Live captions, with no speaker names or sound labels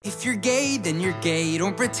If you're gay, then you're gay.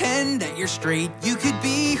 Don't pretend that you're straight. You could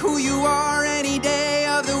be who you are any day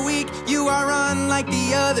of the week. You are unlike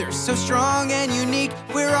the others, so strong and unique.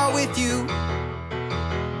 We're all with you.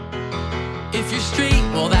 If you're straight,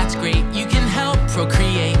 well that's great. You can help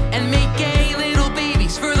procreate and make gay little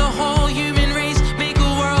babies for the whole human race. Make a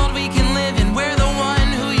world we can live in where the one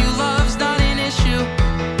who you love's not an issue.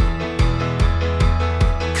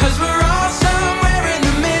 'Cause we're all somewhere in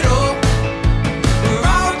the middle. We're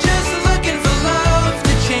all just looking for love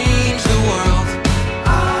to change the world.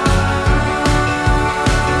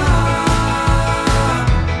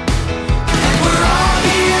 And we're all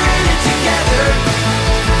here in it together.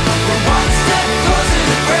 We're one step closer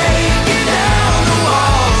to breaking down the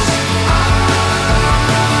walls.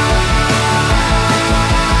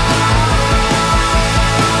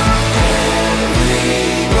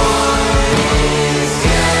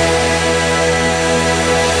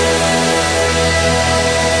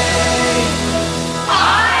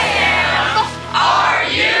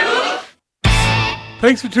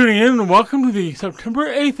 Thanks for tuning in and welcome to the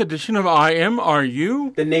September 8th edition of I Am Are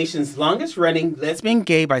You? The nation's longest-running lesbian,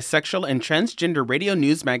 gay, bisexual, and transgender radio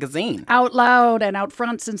news magazine. Out loud and out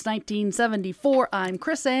front since 1974, I'm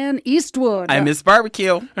Chris Ann Eastwood. I'm Miss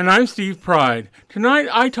Barbecue. And I'm Steve Pride. Tonight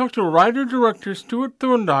I talked to writer-director Stewart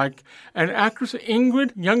Thorndike and actress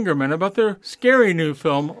Ingrid Jungermann about their scary new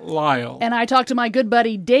film, Lyle. And I talked to my good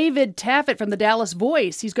buddy David Taffet from the Dallas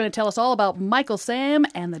Voice. He's going to tell us all about Michael Sam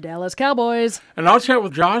and the Dallas Cowboys. And I'll chat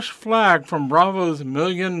with Josh Flagg from Bravo's $1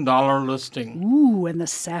 Million Listing. Ooh, and the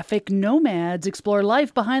Sapphic Nomads explore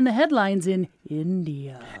life behind the headlines in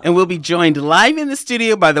India. And we'll be joined live in the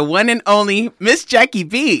studio by the one and only Miss Jackie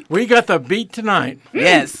B. We got the beat tonight.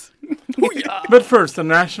 Yes. But first, the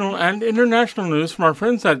national and international news from our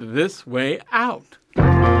friends at This Way Out.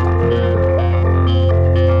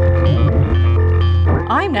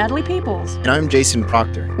 I'm Natalie Peoples. And I'm Jason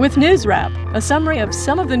Proctor. With News Wrap, a summary of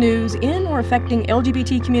some of the news in or affecting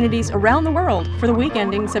LGBT communities around the world for the week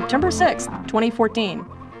ending September 6th, 2014.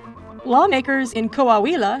 Lawmakers in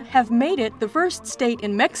Coahuila have made it the first state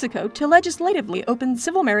in Mexico to legislatively open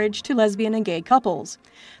civil marriage to lesbian and gay couples.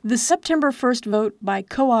 The September 1st vote by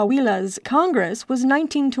Coahuila's Congress was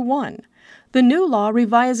 19-1. The new law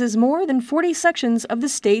revises more than 40 sections of the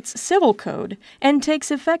state's civil code and takes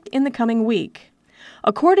effect in the coming week.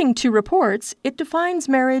 According to reports, it defines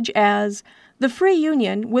marriage as the free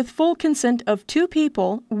union with full consent of two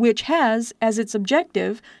people, which has as its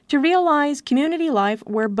objective to realize community life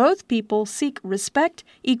where both people seek respect,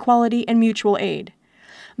 equality, and mutual aid.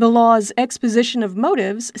 The law's exposition of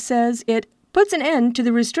motives says it puts an end to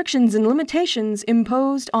the restrictions and limitations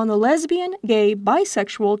imposed on the lesbian, gay,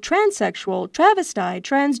 bisexual, transsexual, travesti,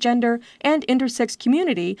 transgender, and intersex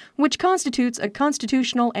community, which constitutes a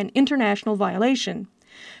constitutional and international violation.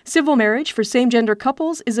 Civil marriage for same-gender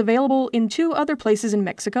couples is available in two other places in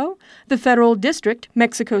Mexico: the Federal District,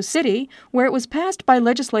 Mexico City, where it was passed by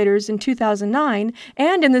legislators in 2009,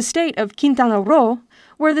 and in the state of Quintana Roo,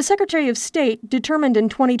 where the Secretary of State determined in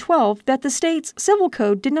 2012 that the state's civil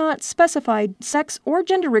code did not specify sex or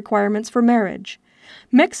gender requirements for marriage.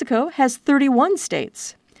 Mexico has 31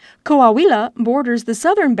 states. Coahuila borders the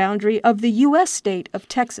southern boundary of the U.S. state of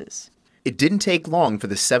Texas. It didn't take long for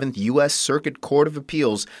the 7th U.S. Circuit Court of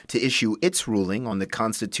Appeals to issue its ruling on the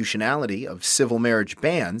constitutionality of civil marriage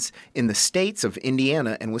bans in the states of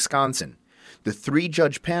Indiana and Wisconsin. The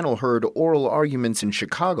three-judge panel heard oral arguments in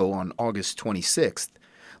Chicago on August 26th.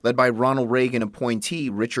 Led by Ronald Reagan appointee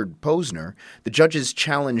Richard Posner, the judges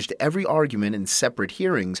challenged every argument in separate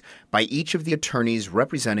hearings by each of the attorneys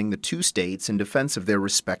representing the two states in defense of their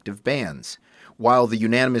respective bans. While the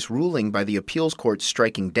unanimous ruling by the appeals court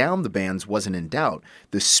striking down the bans wasn't in doubt,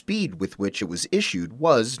 the speed with which it was issued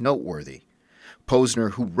was noteworthy.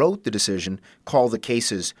 Posner, who wrote the decision, called the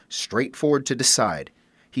cases straightforward to decide.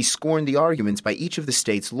 He scorned the arguments by each of the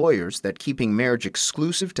state's lawyers that keeping marriage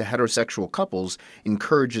exclusive to heterosexual couples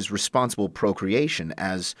encourages responsible procreation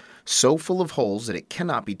as so full of holes that it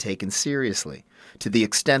cannot be taken seriously. To the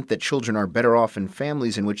extent that children are better off in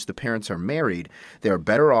families in which the parents are married, they are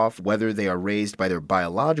better off whether they are raised by their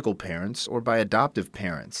biological parents or by adoptive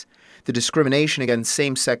parents. The discrimination against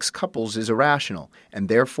same-sex couples is irrational and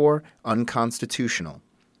therefore unconstitutional.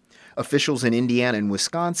 Officials in Indiana and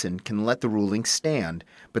Wisconsin can let the ruling stand,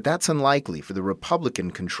 but that's unlikely for the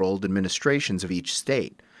Republican-controlled administrations of each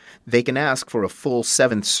state. They can ask for a full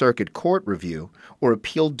 7th Circuit Court review or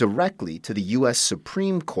appeal directly to the U.S.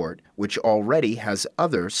 Supreme Court, which already has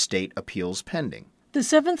other state appeals pending. The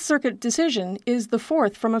Seventh Circuit decision is the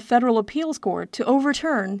fourth from a federal appeals court to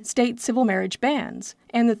overturn state civil marriage bans,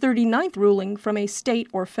 and the 39th ruling from a state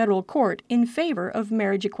or federal court in favor of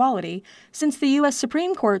marriage equality since the U.S.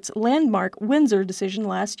 Supreme Court's landmark Windsor decision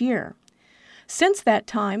last year. Since that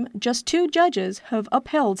time, just 2 judges have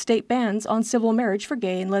upheld state bans on civil marriage for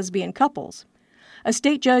gay and lesbian couples. A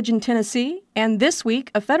state judge in Tennessee, and this week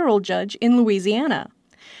a federal judge in Louisiana.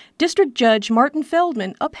 District Judge Martin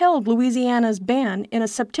Feldman upheld Louisiana's ban in a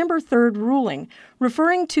September 3rd ruling,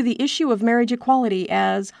 referring to the issue of marriage equality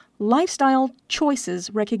as lifestyle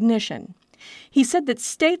choices recognition. He said that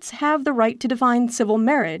states have the right to define civil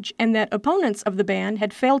marriage and that opponents of the ban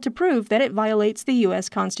had failed to prove that it violates the U.S.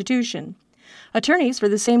 Constitution. Attorneys for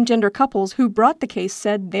the same-gender couples who brought the case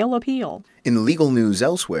said they'll appeal. In legal news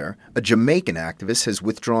elsewhere, a Jamaican activist has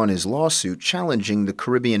withdrawn his lawsuit challenging the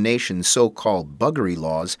Caribbean nation's so-called buggery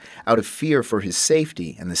laws out of fear for his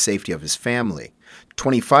safety and the safety of his family.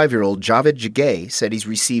 25-year-old Javed Jagay said he's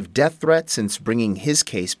received death threats since bringing his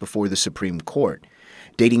case before the Supreme Court.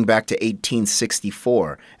 Dating back to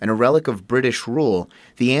 1864 and a relic of British rule,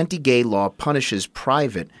 the anti-gay law punishes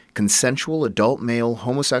private, consensual adult male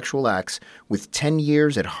homosexual acts with 10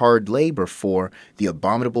 years at hard labor for the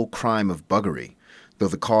abominable crime of buggery. Though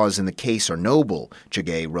the cause and the case are noble,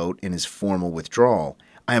 Jagay wrote in his formal withdrawal,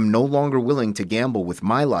 I am no longer willing to gamble with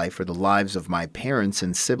my life or the lives of my parents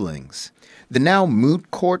and siblings. The now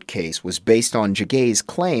moot court case was based on Jagay's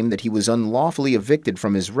claim that he was unlawfully evicted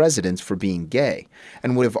from his residence for being gay,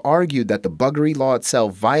 and would have argued that the buggery law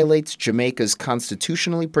itself violates Jamaica's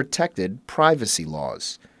constitutionally protected privacy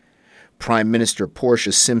laws. Prime Minister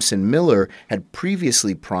Portia Simpson Miller had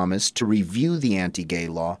previously promised to review the anti-gay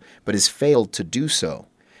law, but has failed to do so.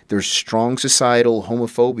 There's strong societal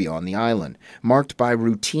homophobia on the island, marked by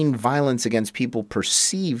routine violence against people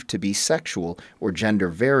perceived to be sexual or gender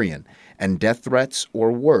variant, and death threats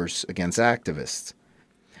or worse against activists.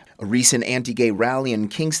 A recent anti-gay rally in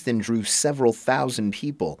Kingston drew several thousand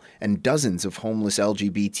people, and dozens of homeless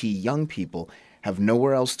LGBT young people have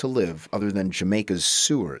nowhere else to live other than Jamaica's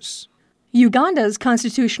sewers. Uganda's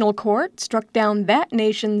constitutional court struck down that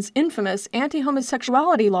nation's infamous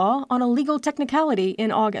anti-homosexuality law on a legal technicality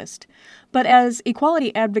in August. But as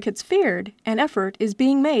equality advocates feared, an effort is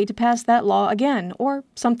being made to pass that law again, or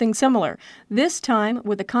something similar, this time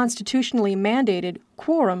with a constitutionally mandated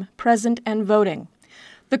quorum present and voting.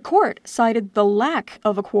 The court cited the lack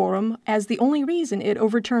of a quorum as the only reason it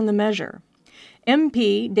overturned the measure.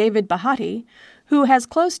 MP David Bahati, who has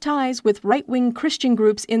close ties with right-wing Christian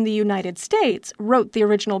groups in the United States, wrote the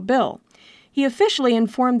original bill. He officially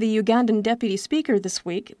informed the Ugandan deputy speaker this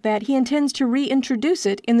week that he intends to reintroduce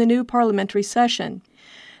it in the new parliamentary session.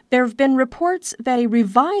 There have been reports that a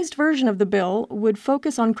revised version of the bill would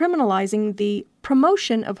focus on criminalizing the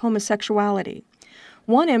promotion of homosexuality.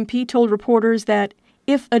 One MP told reporters that,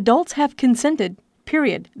 if adults have consented,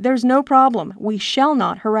 period, there's no problem. We shall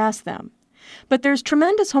not harass them. But there's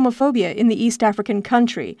tremendous homophobia in the East African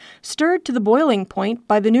country, stirred to the boiling point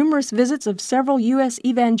by the numerous visits of several U.S.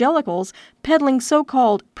 evangelicals peddling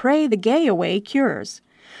so-called pray-the-gay-away cures.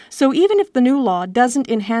 So even if the new law doesn't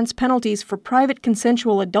enhance penalties for private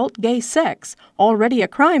consensual adult gay sex, already a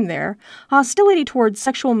crime there, hostility towards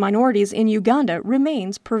sexual minorities in Uganda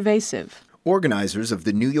remains pervasive. Organizers of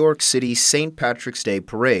the New York City St. Patrick's Day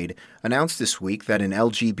Parade announced this week that an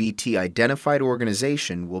LGBT-identified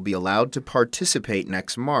organization will be allowed to participate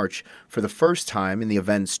next March for the first time in the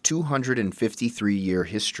event's 253-year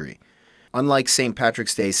history. Unlike St.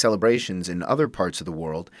 Patrick's Day celebrations in other parts of the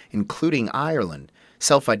world, including Ireland,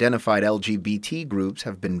 self-identified LGBT groups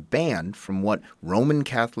have been banned from what Roman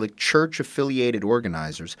Catholic Church-affiliated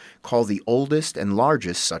organizers call the oldest and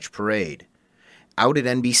largest such parade. Out at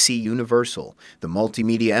NBC Universal, the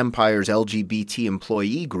multimedia empire's LGBT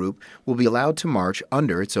employee group will be allowed to march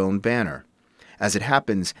under its own banner. As it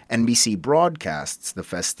happens, NBC broadcasts the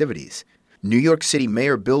festivities. New York City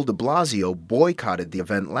Mayor Bill de Blasio boycotted the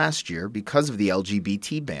event last year because of the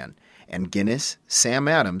LGBT ban, and Guinness, Sam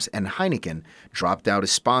Adams, and Heineken dropped out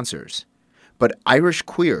as sponsors. But Irish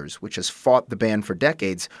Queers, which has fought the ban for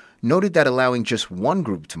decades, noted that allowing just one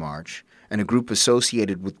group to march, and a group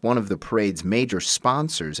associated with one of the parade's major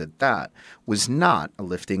sponsors at that, was not a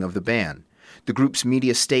lifting of the ban. The group's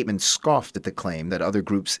media statement scoffed at the claim that other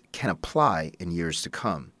groups can apply in years to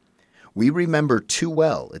come. We remember too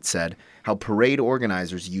well, it said, how parade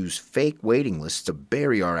organizers used fake waiting lists to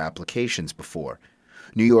bury our applications before.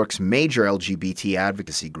 New York's major LGBT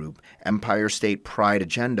advocacy group, Empire State Pride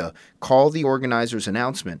Agenda, called the organizers'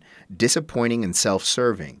 announcement disappointing and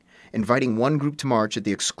self-serving. Inviting one group to march at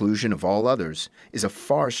the exclusion of all others is a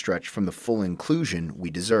far stretch from the full inclusion we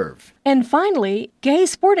deserve. And finally, gay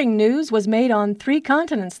sporting news was made on 3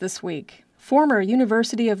 continents this week. Former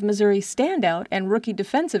University of Missouri standout and rookie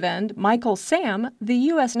defensive end Michael Sam, the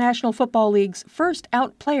U.S. National Football League's first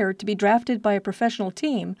out player to be drafted by a professional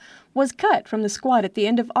team, was cut from the squad at the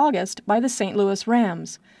end of August by the St. Louis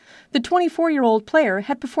Rams. The 24-year-old player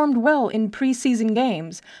had performed well in preseason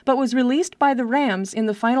games, but was released by the Rams in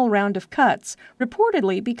the final round of cuts,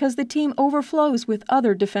 reportedly because the team overflows with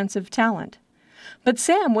other defensive talent. But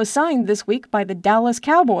Sam was signed this week by the Dallas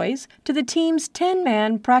Cowboys to the team's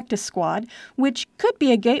 10-man practice squad, which could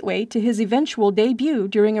be a gateway to his eventual debut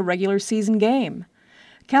during a regular season game.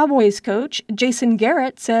 Cowboys coach Jason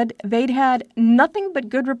Garrett said they'd had nothing but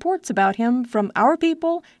good reports about him from our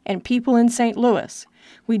people and people in St. Louis.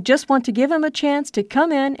 We just want to give him a chance to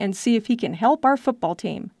come in and see if he can help our football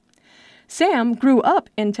team. Sam grew up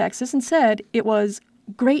in Texas and said it was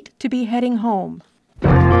great to be heading home.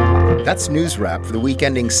 That's News Wrap for the week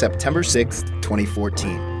ending September 6th,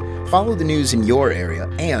 2014. Follow the news in your area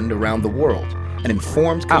and around the world. An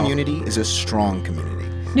informed community is a strong community.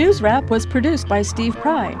 News Wrap was produced by Steve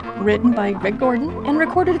Pride, written by Greg Gordon, and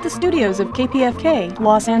recorded at the studios of KPFK,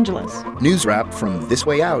 Los Angeles. News Wrap from This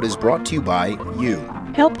Way Out is brought to you by you.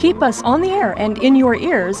 Help keep us on the air and in your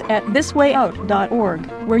ears at thiswayout.org,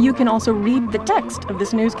 where you can also read the text of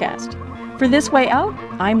this newscast. For This Way Out,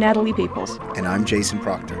 I'm Natalie Peoples. And I'm Jason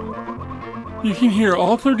Proctor. You can hear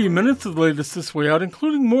all 30 minutes of the latest This Way Out,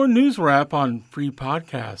 including more news wrap on free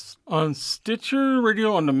podcasts, on Stitcher,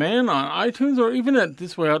 Radio On Demand, on iTunes, or even at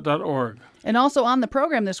thiswayout.org. And also on the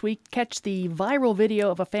program this week, catch the viral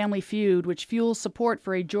video of a family feud which fuels support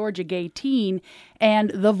for a Georgia gay teen.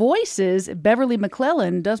 And The Voice's Beverly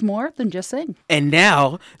McClellan does more than just sing. And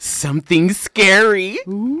now, something scary.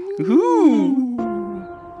 Ooh.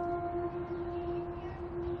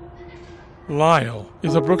 Lyle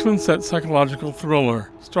is a Brooklyn-set psychological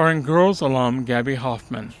thriller starring Girls alum Gabby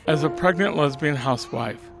Hoffman as a pregnant lesbian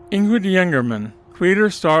housewife. Ingrid Jungermann,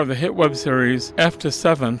 creator-star of the hit web series F to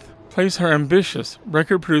 7th, plays her ambitious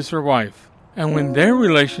record producer wife. And when their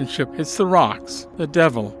relationship hits the rocks, the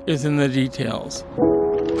devil is in the details.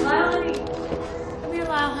 Lyle, honey. Come here,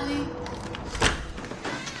 Lyle, honey.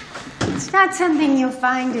 It's not something you'll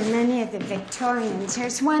find in any of the Victorians.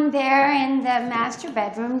 There's one there in the master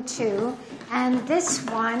bedroom, too. And this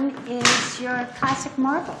one is your classic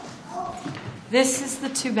marble. This is the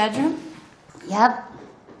 2-bedroom? Yep.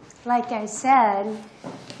 Like I said,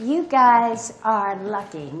 you guys are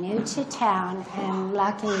lucky, new to town and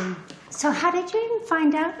lucky. So how did you even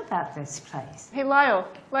find out about this place? Hey, Lyle,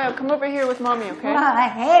 come over here with Mommy, okay?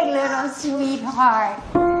 Hey, little sweetheart.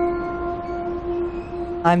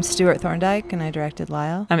 I'm Stewart Thorndike, and I directed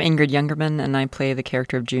Lyle. I'm Ingrid Jungermann, and I play the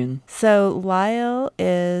character of June. So Lyle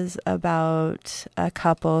is about a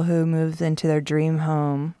couple who moves into their dream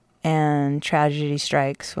home, and tragedy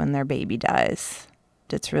strikes when their baby dies.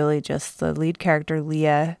 It's really just the lead character,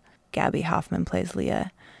 Leah. Gabby Hoffman plays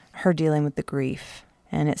Leah. Her dealing with the grief.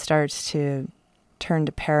 And it starts to turn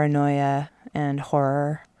to paranoia and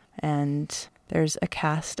horror, and there's a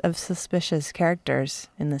cast of suspicious characters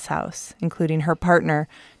in this house, including her partner,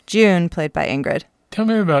 June, played by Ingrid. Tell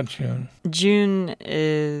me about June. June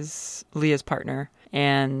is Leah's partner,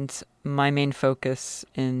 and my main focus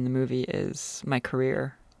in the movie is my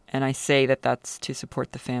career. And I say that that's to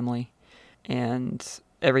support the family. And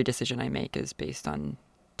every decision I make is based on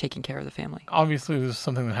taking care of the family. Obviously, this is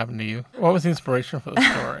something that happened to you. What was the inspiration for the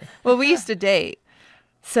story? Well, we used to date.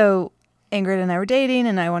 So Ingrid and I were dating,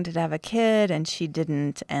 and I wanted to have a kid, and she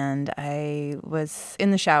didn't. And I was in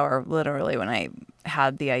the shower, literally, when I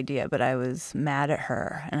had the idea, but I was mad at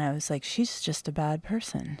her. And I was like, she's just a bad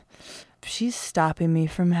person. She's stopping me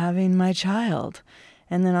from having my child.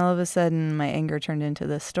 And then all of a sudden, my anger turned into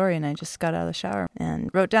this story, and I just got out of the shower and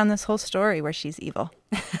wrote down this whole story where she's evil.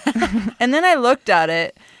 And then I looked at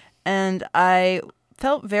it, and I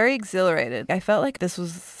felt very exhilarated. I felt like this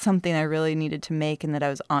was something I really needed to make and that I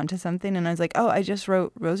was onto something. And I was like, oh, I just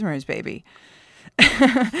wrote Rosemary's Baby.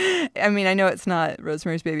 I mean, I know it's not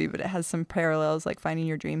Rosemary's Baby, but it has some parallels, like finding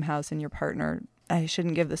your dream house and your partner. I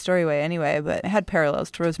shouldn't give the story away anyway, but it had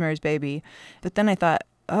parallels to Rosemary's Baby. But then I thought,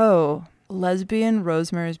 oh, lesbian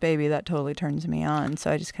Rosemary's Baby, that totally turns me on. So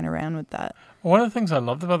I just kind of ran with that. One of the things I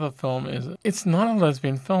loved about the film is it's not a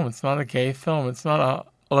lesbian film. It's not a gay film. It's not a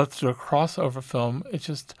let's do a crossover film. It's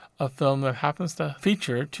just a film that happens to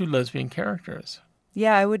feature 2 lesbian characters.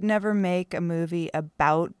 Yeah, I would never make a movie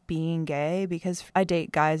about being gay because I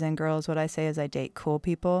date guys and girls. What I say is I date cool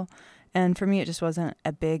people. And for me, it just wasn't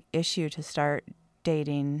a big issue to start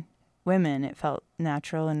dating women. It felt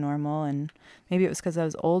natural and normal, and maybe it was because I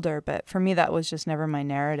was older, but for me that was just never my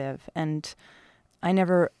narrative. And I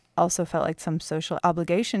never also felt like some social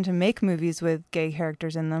obligation to make movies with gay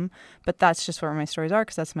characters in them, but that's just where my stories are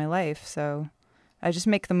because that's my life. So I just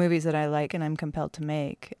make the movies that I like and I'm compelled to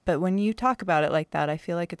make. But when you talk about it like that, I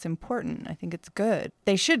feel like it's important. I think it's good.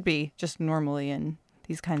 They should be just normally in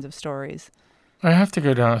these kinds of stories. I have to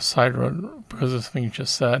go down a side road because of something you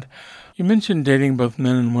just said. You mentioned dating both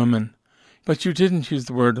men and women, but you didn't use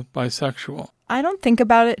the word bisexual. I don't think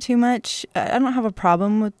about it too much. I don't have a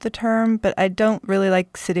problem with the term, but I don't really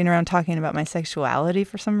like sitting around talking about my sexuality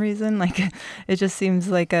for some reason. Like, it just seems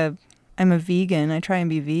like I'm a vegan. I try and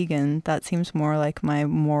be vegan. That seems more like my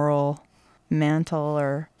moral mantle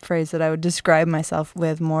or phrase that I would describe myself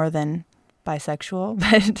with more than bisexual.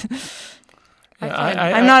 But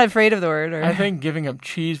I'm not afraid of the word. I think giving up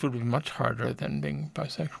cheese would be much harder than being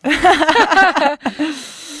bisexual.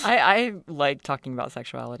 I like talking about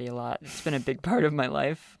sexuality a lot. It's been a big part of my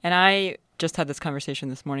life. And I just had this conversation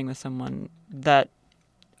this morning with someone that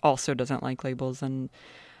also doesn't like labels. And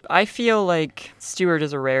I feel like Stewart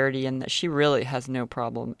is a rarity in that she really has no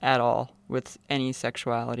problem at all with any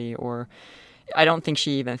sexuality, or I don't think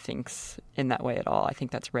she even thinks in that way at all. I think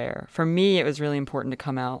that's rare. For me, it was really important to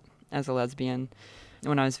come out as a lesbian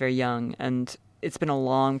when I was very young. And it's been a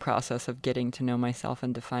long process of getting to know myself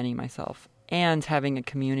and defining myself and having a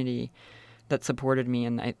community that supported me.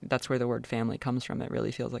 And that's where the word family comes from. It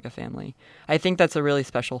really feels like a family. I think that's a really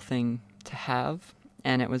special thing to have.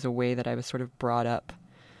 And it was a way that I was sort of brought up.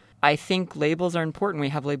 I think labels are important. We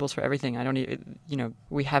have labels for everything.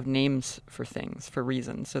 We have names for things for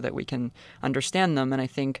reasons so that we can understand them. And I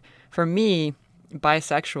think for me,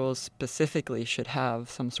 bisexuals specifically should have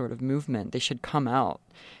some sort of movement. They should come out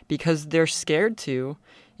because they're scared to,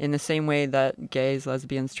 in the same way that gays,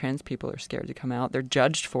 lesbians, trans people are scared to come out. They're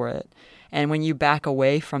judged for it. And when you back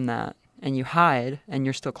away from that and you hide and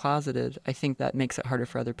you're still closeted, I think that makes it harder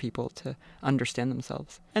for other people to understand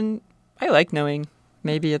themselves. And I like knowing.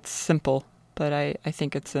 Maybe it's simple, but I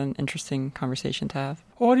think it's an interesting conversation to have.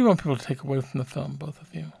 Well, what do you want people to take away from the film, both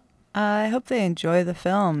of you? I hope they enjoy the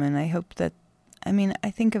film, and I hope that, I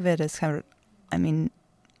think of it as kind of,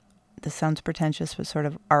 this sounds pretentious, but sort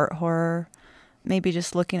of art horror, maybe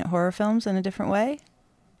just looking at horror films in a different way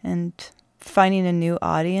and finding a new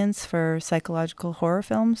audience for psychological horror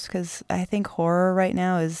films, because I think horror right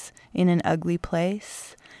now is in an ugly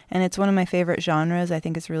place, and it's one of my favorite genres. I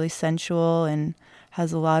think it's really sensual and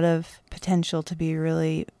has a lot of potential to be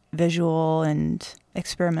really visual and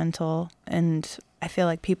experimental, and I feel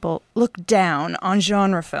like people look down on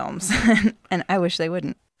genre films, and I wish they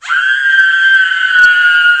wouldn't.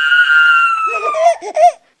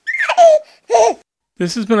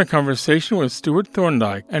 This has been a conversation with Stewart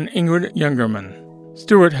Thorndike and Ingrid Jungermann.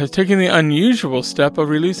 Stewart has taken the unusual step of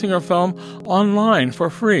releasing her film online for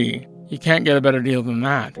free. You can't get a better deal than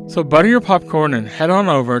that. So butter your popcorn and head on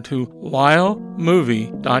over to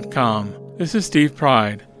lylemovie.com. This is Steve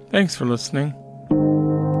Pride. Thanks for listening.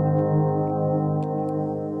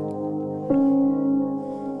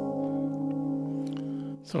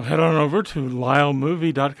 So head on over to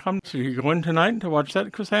lylemovie.com. So you're going tonight to watch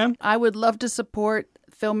that, Chris-Ann? I would love to support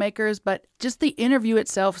filmmakers, but just the interview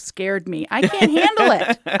itself scared me. I can't handle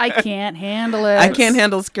it. I can't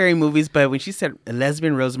handle scary movies, but when she said a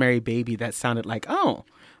lesbian Rosemary Baby, that sounded like, oh,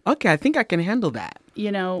 okay, I think I can handle that.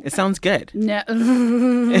 It sounds good. No.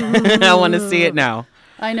 I want to see it now.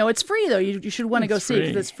 I know. It's free, though. You should want to go see it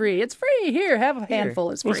because it's free. It's free. Here, have a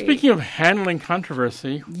handful. It's free. Well, speaking of handling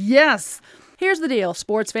controversy. Yes. Here's the deal,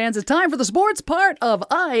 sports fans. It's time for the sports part of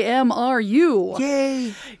IMRU.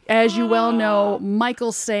 Yay! As you well know,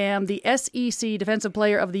 Michael Sam, the SEC Defensive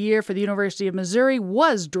Player of the Year for the University of Missouri,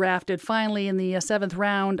 was drafted finally in the 7th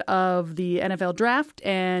round of the NFL draft,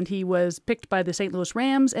 and he was picked by the St. Louis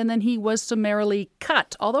Rams, and then he was summarily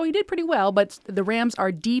cut. Although he did pretty well, but the Rams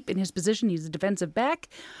are deep in his position. He's a defensive back.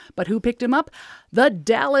 But who picked him up? The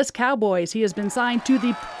Dallas Cowboys. He has been signed to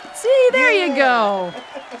the... See, there you go.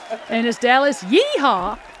 And it's Dallas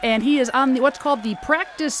Yeehaw. And he is on what's called the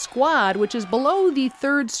practice squad, which is below the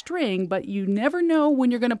 3rd string, but you never know when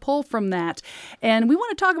you're going to pull from that. And we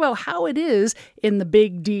want to talk about how it is in the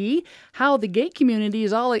Big D, how the gay community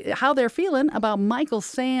is how they're feeling about Michael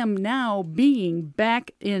Sam now being back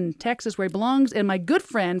in Texas where he belongs. And my good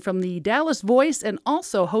friend from the Dallas Voice and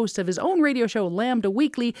also host of his own radio show, Lambda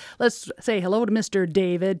Weekly, let's say hello to Mr.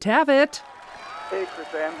 David Taffet. Hey,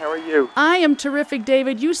 Chris-Ann, how are you? I am terrific,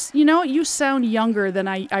 David. You sound younger than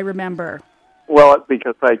I remember. Well,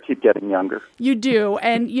 because I keep getting younger. You do.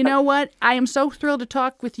 And you know what? I am so thrilled to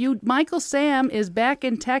talk with you. Michael Sam is back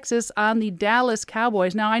in Texas on the Dallas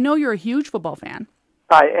Cowboys. Now, I know you're a huge football fan.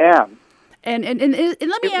 I am. And let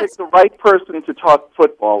me ask... It's the right person to talk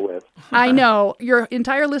football with. I know. Your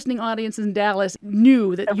entire listening audience in Dallas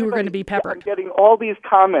knew that you were going to be peppered. I'm getting all these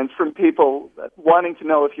comments from people wanting to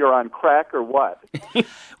know if you're on crack or what.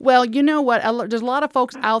 Well, you know what? There's a lot of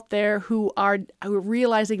folks out there who are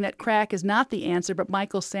realizing that crack is not the answer, but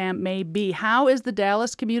Michael Sam may be. How is the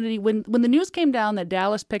Dallas community? When the news came down that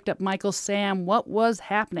Dallas picked up Michael Sam, what was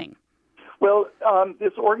happening? Well,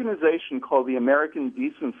 this organization called the American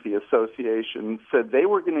Decency Association said they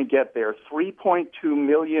were going to get their 3.2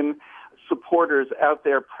 million supporters out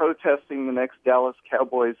there protesting the next Dallas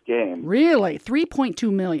Cowboys game. Really?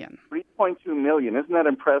 3.2 million? 3.2 million. Isn't that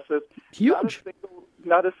impressive? Huge.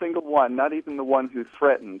 Not a single one, not even the one who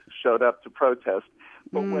threatened, showed up to protest.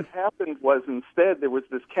 But what happened was instead there was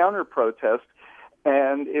this counter-protest,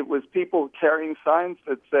 and it was people carrying signs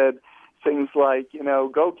that said things like,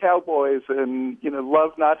 go Cowboys and,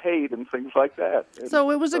 love not hate and things like that.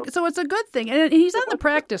 So it's a good thing. And he's on the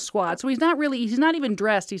practice squad, so he's not even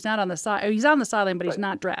dressed. He's not on the side. He's on the sideline, but he's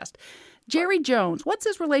not dressed. Jerry Jones, what's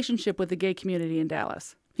his relationship with the gay community in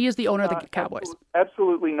Dallas? He is the owner of the Cowboys.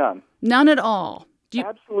 Absolutely none. None at all.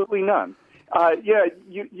 Absolutely none.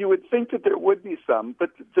 You would think that there would be some,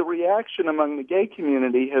 but the reaction among the gay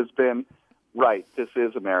community has been, right, this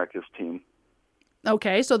is America's team.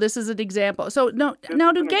 Okay, so this is an example. So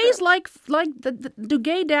now do gays do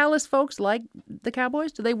gay Dallas folks like the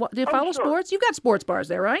Cowboys? Do they follow sports? You've got sports bars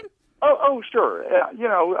there, right? Oh, sure.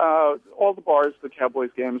 All the bars, the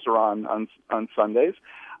Cowboys games are on Sundays,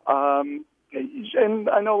 and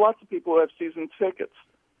I know lots of people who have season tickets.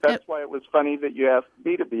 That's why it was funny that you asked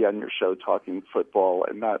me to be on your show talking football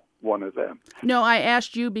and not one of them. No, I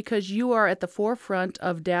asked you because you are at the forefront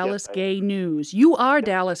of Dallas gay news. You are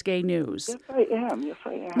Dallas gay news. Yes,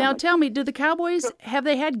 I am. Now, tell me, do the Cowboys, have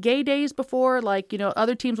they had gay days before? Like,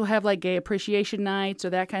 other teams will have, like, gay appreciation nights or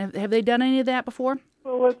that kind of... Have they done any of that before?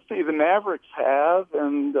 Well, let's see. The Mavericks have,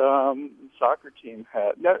 and the soccer team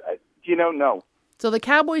had. No. So the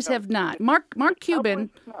Cowboys have not. Mark Cuban...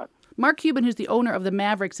 Mark Cuban, who's the owner of the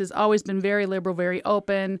Mavericks, has always been very liberal, very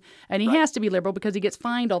open, and he has to be liberal because he gets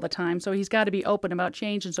fined all the time, so he's got to be open about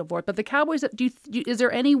change and so forth. But the Cowboys, is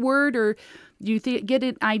there any word or do you get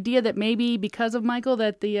an idea that maybe because of Michael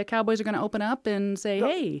that the Cowboys are going to open up and say,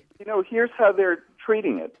 hey? Here's how they're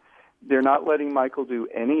treating it. They're not letting Michael do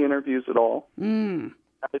any interviews at all. The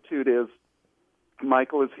attitude is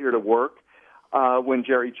Michael is here to work. When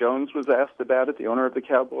Jerry Jones was asked about it, the owner of the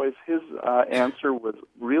Cowboys, his answer was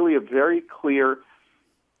really a very clear,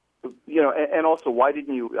 and also why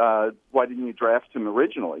didn't you draft him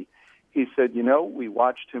originally? He said, we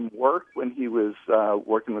watched him work when he was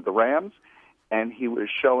working with the Rams, and he was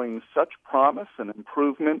showing such promise and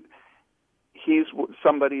improvement. He's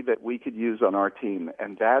somebody that we could use on our team,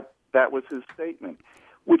 and that was his statement,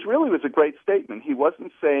 which really was a great statement. He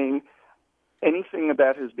wasn't saying anything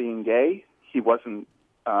about his being gay. He wasn't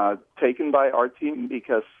taken by our team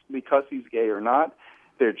because he's gay or not.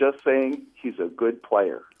 They're just saying he's a good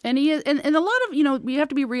player. And he is, and a lot of, you have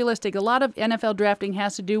to be realistic. A lot of NFL drafting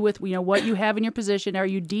has to do with, what you have in your position. Are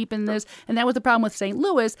you deep in this? And that was the problem with St.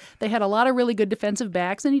 Louis. They had a lot of really good defensive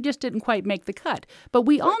backs, and he just didn't quite make the cut. But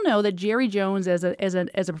we all know that Jerry Jones, as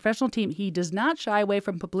a professional team, he does not shy away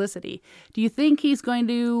from publicity. Do you think he's going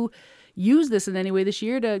to use this in any way this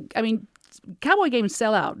year Cowboy games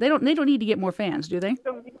sell out. They don't need to get more fans, do they? They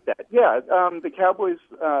don't need that. Yeah, the Cowboys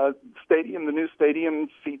stadium, the new stadium,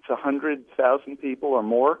 seats 100,000 people or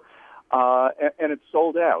more, and it's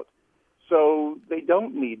sold out. So they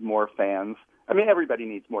don't need more fans. I mean, everybody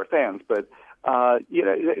needs more fans, but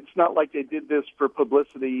it's not like they did this for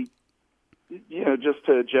publicity, just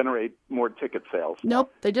to generate more ticket sales.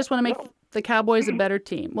 Nope, they just want to make the Cowboys a better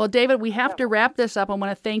team. Well, David, we have to wrap this up. I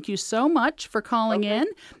want to thank you so much for calling in.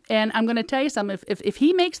 And I'm going to tell you something. If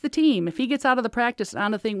he makes the team, if he gets out of the practice and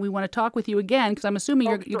on the thing, we want to talk with you again because I'm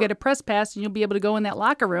assuming you get a press pass and you'll be able to go in that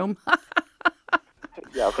locker room.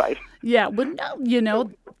 Yeah, right. Yeah, but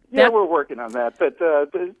yeah, we're working on that, but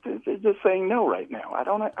they're just saying no right now. I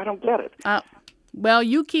don't get it. Well,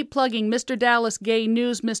 you keep plugging Mr. Dallas Gay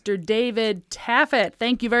News, Mr. David Taffet.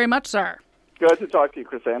 Thank you very much, sir. Good to talk to you,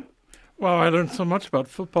 Chris Ann. Wow, I learned so much about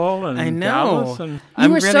football and I know. Dallas.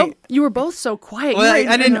 And You were both so quiet. Well,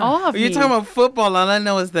 I didn't know. Awe of you're me. talking about football. All I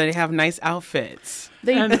know is that they have nice outfits.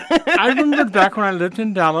 And I remember back when I lived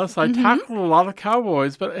in Dallas, I tackled a lot of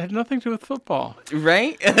Cowboys, but it had nothing to do with football.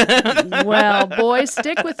 Right? Well, boys,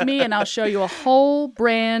 stick with me and I'll show you a whole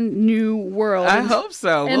brand new world. I hope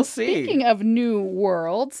so. And We'll see. Speaking of new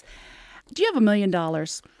worlds, do you have $1 million?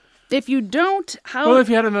 If you don't, how... Well, if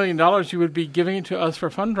you had $1 million, you would be giving it to us for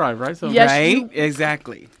Fun Drive, right? So Yes, right?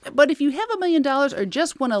 Exactly. But if you have $1 million or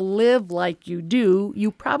just want to live like you do,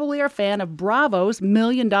 you probably are a fan of Bravo's $1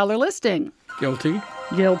 Million Listing. Guilty.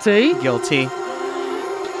 Guilty. Guilty.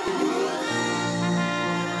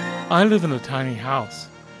 I live in a tiny house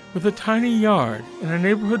with a tiny yard in a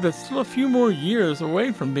neighborhood that's still a few more years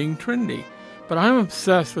away from being trendy. But I'm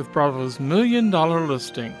obsessed with Bravo's $1 Million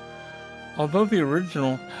Listing. Although the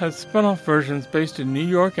original has spun-off versions based in New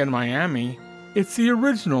York and Miami, it's the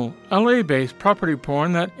original LA-based property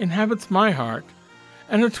porn that inhabits my heart,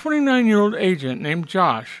 and a 29-year-old agent named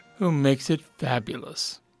Josh who makes it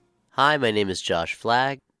fabulous. Hi, my name is Josh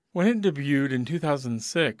Flagg. When it debuted in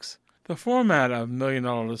 2006, the format of $1 Million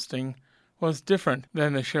Listing was different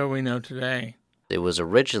than the show we know today. It was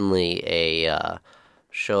originally a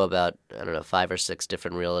show about, 5 or 6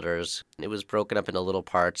 different realtors. It was broken up into little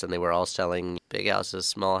parts, and they were all selling big houses,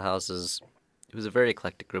 small houses. It was a very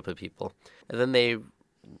eclectic group of people. And then they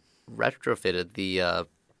retrofitted the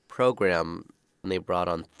program, and they brought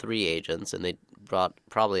on 3 agents, and they brought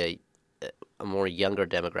probably a more younger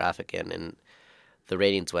demographic in, and the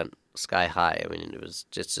ratings went sky high. I mean, it was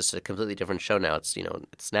just a completely different show now. It's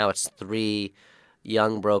 3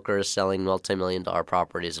 young brokers selling multi-million-dollar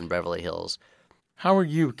properties in Beverly Hills. How were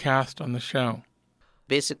you cast on the show?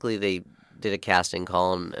 Basically, they did a casting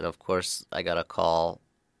call, and of course, I got a call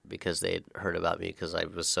because they had heard about me because I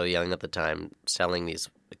was so young at the time selling these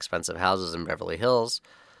expensive houses in Beverly Hills.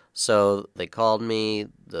 So they called me,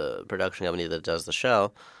 the production company that does the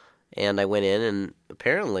show, and I went in, and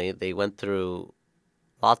apparently they went through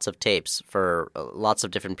lots of tapes for lots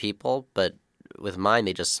of different people, but with mine,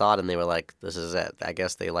 they just saw it and they were like, "This is it." I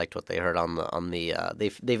guess they liked what they heard on the.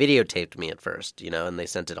 They videotaped me at first, and they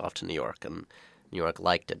sent it off to New York, and New York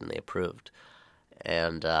liked it and they approved.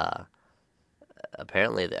 And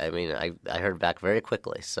apparently, I heard back very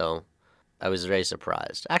quickly, so I was very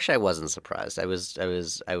surprised. Actually, I wasn't surprised. I was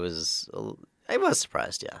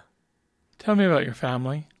surprised. Yeah. Tell me about your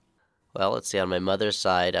family. Well, let's see. On my mother's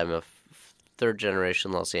side, I'm a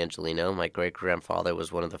third-generation Los Angelino. My great-grandfather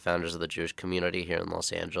was one of the founders of the Jewish community here in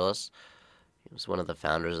Los Angeles. He was one of the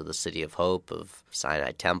founders of the City of Hope, of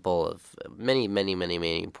Sinai Temple, of many, many, many,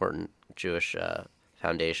 many important Jewish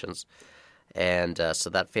foundations. And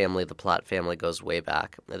so that family, the Platt family, goes way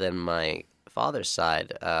back. And then my father's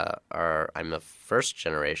side, I'm a first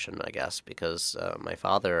generation, I guess, because my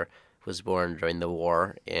father was born during the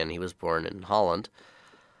war, and he was born in Holland.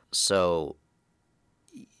 So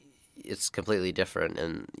it's completely different,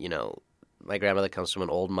 and my grandmother comes from an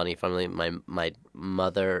old money family. My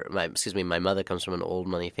mother comes from an old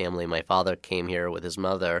money family. My father came here with his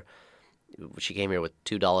mother. She came here with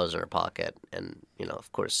 $2 in her pocket, and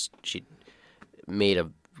of course, she made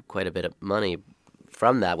quite a bit of money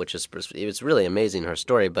from that, it's really amazing, her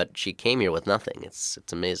story. But she came here with nothing. It's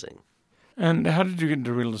amazing. And how did you get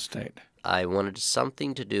into real estate? I wanted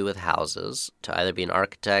something to do with houses, to either be an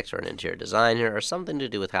architect or an interior designer or something to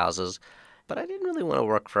do with houses. But I didn't really want to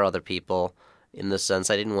work for other people in the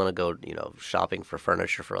sense I didn't want to go, shopping for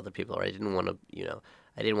furniture for other people, or I didn't want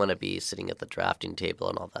to be sitting at the drafting table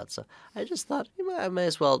and all that. So I just thought I might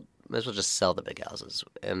as well just sell the big houses.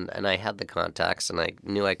 And I had the contacts, and I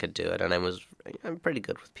knew I could do it, and I'm pretty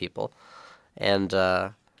good with people. And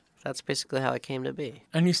that's basically how it came to be.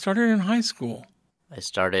 And you started in high school. I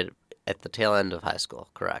started at the tail end of high school,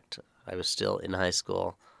 correct. I was still in high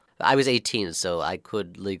school. I was 18, so I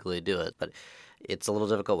could legally do it, but it's a little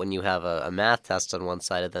difficult when you have a math test on one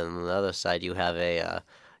side, and then on the other side you have a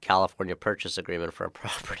California purchase agreement for a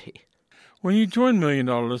property. When you joined $1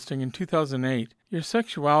 Million Listing in 2008, your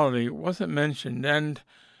sexuality wasn't mentioned, and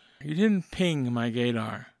you didn't ping my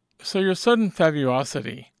gaydar. So your sudden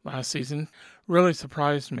fabulosity last season really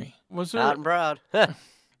surprised me. Was there... Out and proud.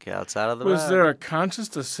 Counts out of the Was bag. there a conscious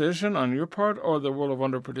decision on your part or the World of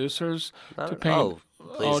Wonder producers to paint? Oh,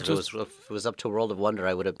 please, if it was up to World of Wonder,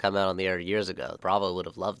 I would have come out on the air years ago. Bravo would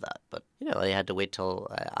have loved that. But, they had to wait till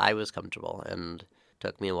I was comfortable, and it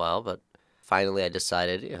took me a while. But finally I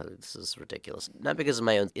decided, this is ridiculous. Not because of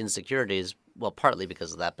my own insecurities, well, partly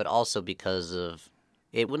because of that, but also because of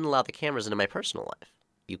it wouldn't allow the cameras into my personal life.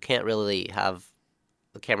 You can't really have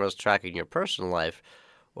the cameras tracking your personal life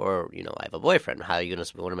Or, I have a boyfriend.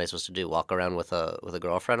 What am I supposed to do? Walk around with a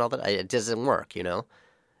girlfriend all the time? It doesn't work,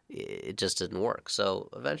 It just didn't work. So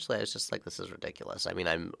eventually I was just like, this is ridiculous. I mean,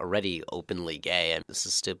 I'm already openly gay, and this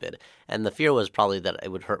is stupid. And the fear was probably that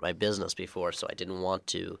it would hurt my business before, so I didn't want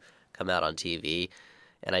to come out on TV.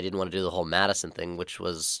 And I didn't want to do the whole Madison thing, which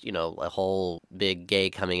was, a whole big gay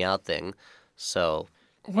coming out thing. So...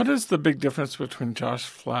 What is the big difference between Josh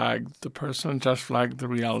Flagg, the person, and Josh Flagg, the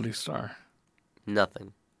reality star?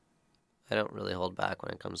 Nothing. I don't really hold back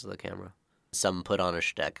when it comes to the camera. Some put on a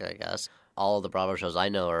shtick, I guess. All of the Bravo shows I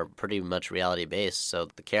know are pretty much reality-based, so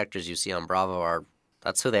the characters you see on Bravo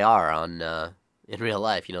that's who they are in real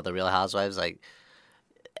life. The Real Housewives,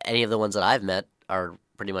 any of the ones that I've met are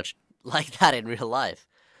pretty much like that in real life.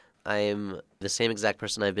 I am the same exact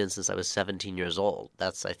person I've been since I was 17 years old.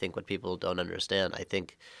 That's, I think, what people don't understand. I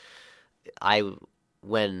think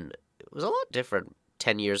when it was a lot different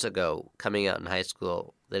 10 years ago coming out in high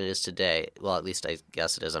school than it is today. Well, at least I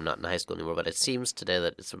guess it is. I'm not in high school anymore, but it seems today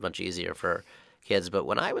that it's much easier for kids. But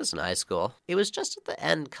when I was in high school, it was just at the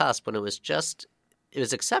end cusp when it was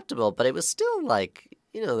acceptable, but it was still like,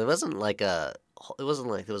 there wasn't like there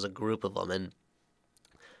was a group of them. And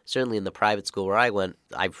certainly in the private school where I went,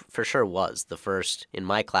 I for sure was the first in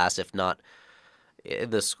my class, if not in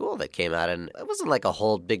the school, that came out. And it wasn't like a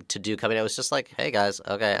whole big to-do coming out. It was just like, hey, guys,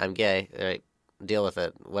 okay, I'm gay. All right, deal with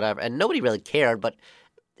it, whatever. And nobody really cared, but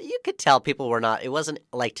you could tell people were not. It wasn't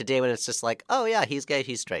like today when it's just like, oh, yeah, he's gay,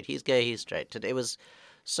 he's straight. He's gay, he's straight. Today was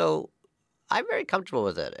so I'm very comfortable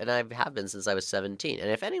with it, and I have been since I was 17. And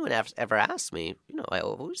if anyone ever asks me, I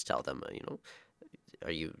always tell them,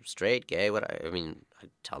 are you straight, gay? I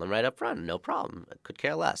tell them right up front, no problem. I could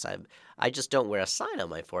care less. I just don't wear a sign on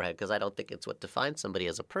my forehead because I don't think it's what defines somebody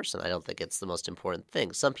as a person. I don't think it's the most important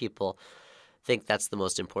thing. Some people think that's the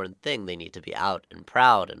most important thing. They need to be out and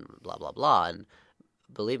proud and blah, blah, blah. And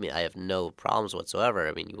believe me, I have no problems whatsoever.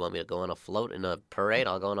 I mean, you want me to go on a float in a parade?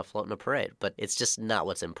 I'll go on a float in a parade. But it's just not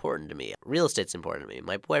what's important to me. Real estate's important to me.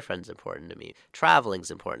 My boyfriend's important to me.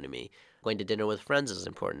 Traveling's important to me. Going to dinner with friends is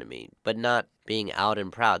important to me, but not being out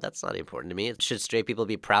and proud. That's not important to me. Should straight people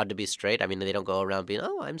be proud to be straight? I mean, they don't go around being,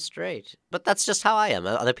 oh, I'm straight. But that's just how I am.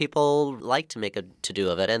 Other people like to make a to-do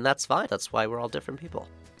of it, and that's fine. That's why we're all different people.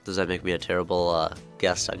 Does that make me a terrible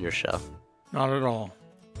guest on your show? Not at all.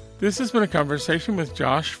 This has been a conversation with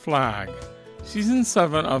Josh Flagg. Season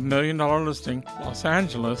 7 of $1 Million Listing Los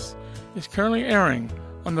Angeles is currently airing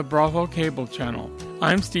on the Bravo cable channel.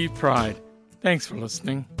 I'm Steve Pride. Thanks for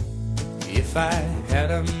listening. If I had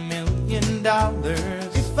 $1 million,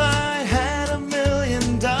 if I had $1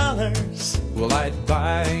 million, well, I'd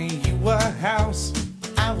buy you a house.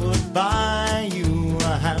 I would buy you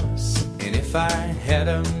a house. And if I had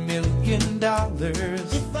 $1 million,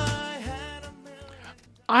 if I had $1 million.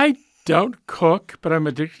 I don't cook, but I'm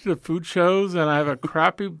addicted to food shows, and I have a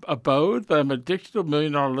crappy abode, but I'm addicted to $1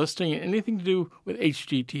 Million Listing and anything to do with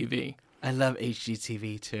HGTV. I love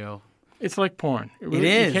HGTV too. It's like porn. It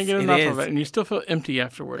is. You can't get enough of it, and you still feel empty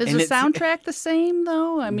afterwards. Is the soundtrack the same,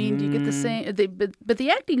 though? I mean, do you get the same? But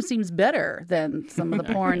the acting seems better than some of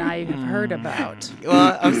the porn I have heard about.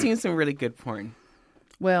 Well, I've seen some really good porn.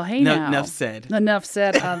 Well, hey now. Enough said. Enough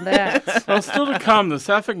said on that. Well, still to come, the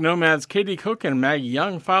Sapphic Nomads Katie Cook and Maggie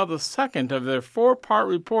Young filed the second of their 4-part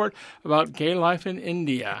report about gay life in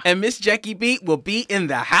India. And Miss Jackie Beat will be in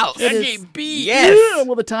the house. Jackie Beat! Yes! Yeah,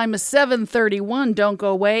 well, the time is 7:31. Don't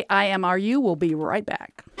go away. IMRU will be right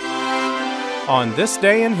back. On this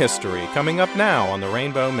day in history, coming up now on the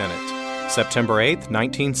Rainbow Minute. September 8,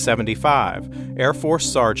 1975, Air Force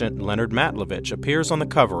Sergeant Leonard Matlovich appears on the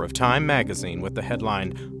cover of Time magazine with the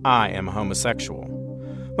headline, "I am homosexual."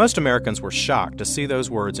 Most Americans were shocked to see those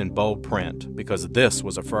words in bold print, because this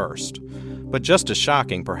was a first. But just as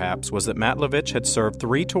shocking, perhaps, was that Matlovich had served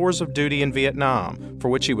 3 tours of duty in Vietnam, for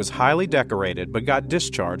which he was highly decorated but got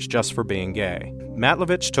discharged just for being gay.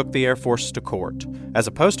 Matlovich took the Air Force to court. As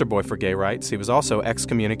a poster boy for gay rights, he was also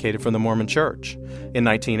excommunicated from the Mormon Church. In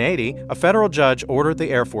 1980, a federal judge ordered the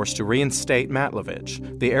Air Force to reinstate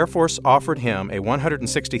Matlovich. The Air Force offered him a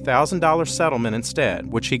 $160,000 settlement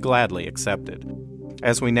instead, which he gladly accepted.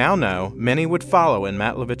 As we now know, many would follow in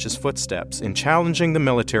Matlovich's footsteps in challenging the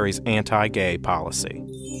military's anti-gay policy.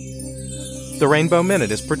 The Rainbow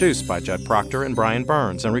Minute is produced by Judd Proctor and Brian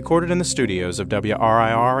Burns and recorded in the studios of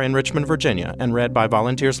WRIR in Richmond, Virginia, and read by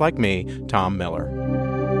volunteers like me, Tom Miller.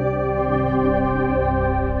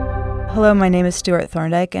 Hello, my name is Stewart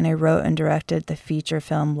Thorndike, and I wrote and directed the feature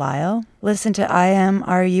film Lyle. Listen to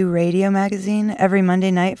IMRU Radio Magazine every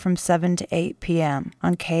Monday night from 7 to 8 p.m.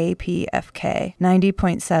 on KPFK,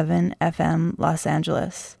 90.7 FM Los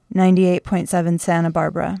Angeles, 98.7 Santa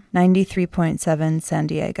Barbara, 93.7 San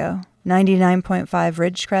Diego, 99.5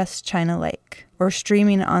 Ridgecrest, China Lake, or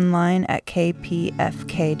streaming online at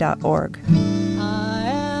kpfk.org.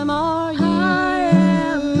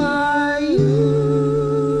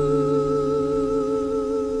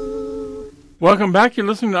 Welcome back. You're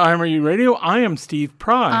listening to IMRU Radio. I am Steve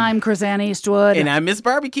Pride. I'm Chrisanne Eastwood. And I'm Miss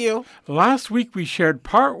Barbecue. Last week, we shared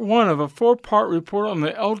part 1 of a 4-part report on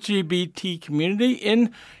the LGBT community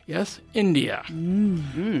in, yes, India.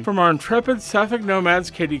 Mm-hmm. From our intrepid Sapphic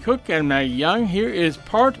Nomads, Katie Cook and Maggie Young, here is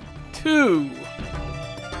part 2.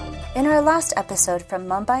 In our last episode from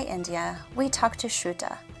Mumbai, India, we talked to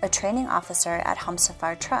Shruta, a training officer at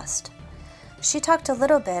Humsafar Trust. She talked a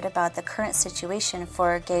little bit about the current situation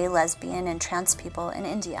for gay, lesbian, and trans people in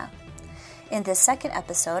India. In this second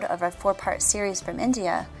episode of our 4-part series from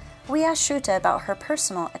India, we asked Shruta about her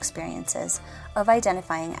personal experiences of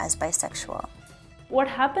identifying as bisexual. What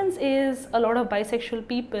happens is a lot of bisexual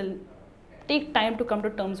people take time to come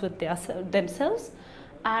to terms with themselves,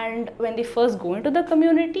 and when they first go into the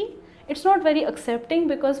community, it's not very accepting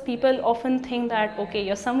because people often think that, okay,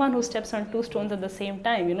 you're someone who steps on 2 stones at the same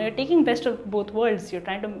time. You know, you're taking best of both worlds. You're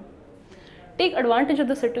trying to take advantage of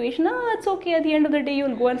the situation. It's okay. At the end of the day,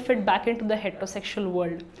 you'll go and fit back into the heterosexual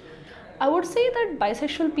world. I would say that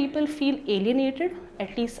bisexual people feel alienated.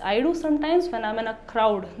 At least I do sometimes when I'm in a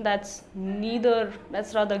crowd that's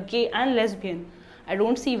rather gay and lesbian. I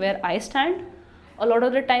don't see where I stand. A lot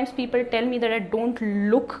of the times people tell me that I don't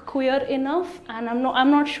look queer enough, and I'm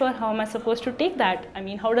not sure how am I supposed to take that. I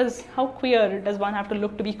mean, how queer does one have to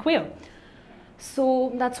look to be queer?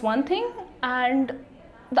 So that's one thing. And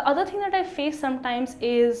the other thing that I face sometimes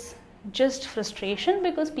is just frustration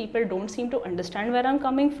because people don't seem to understand where I'm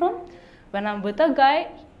coming from. When I'm with a guy,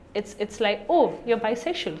 it's like, oh, you're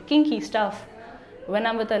bisexual, kinky stuff. When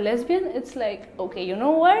I'm with a lesbian, it's like, okay, you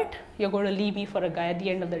know what? You're going to leave me for a guy at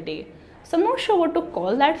the end of the day. So I'm not sure what to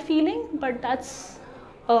call that feeling, but that's,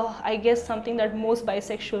 I guess, something that most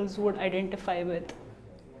bisexuals would identify with.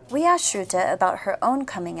 We asked Shruta about her own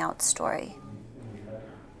coming out story.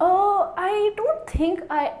 I don't think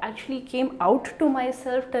I actually came out to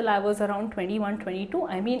myself till I was around 21, 22.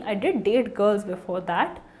 I mean, I did date girls before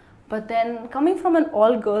that. But then coming from an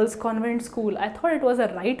all-girls convent school, I thought it was a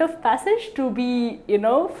rite of passage to be,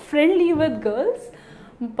 friendly with girls.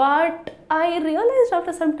 But I realized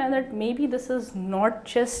after some time that maybe this is not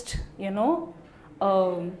just, a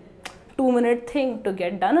 2-minute thing to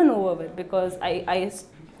get done and over with. Because I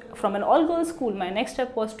from an all-girls school, my next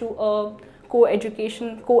step was to a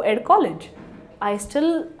co-ed college. I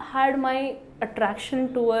still had my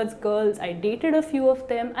attraction towards girls. I dated a few of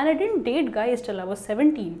them, and I didn't date guys till I was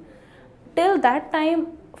 17. Till that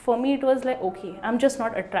time, for me, it was like, okay, I'm just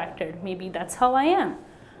not attracted. Maybe that's how I am.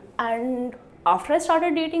 And after I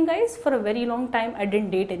started dating guys, for a very long time, I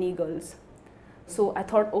didn't date any girls. So I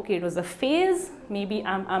thought, okay, it was a phase. Maybe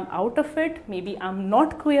I'm out of it. Maybe I'm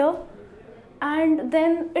not queer. And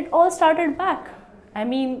then it all started back. I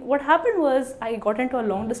mean, what happened was I got into a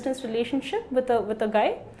long distance relationship with a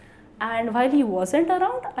guy. And while he wasn't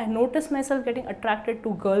around, I noticed myself getting attracted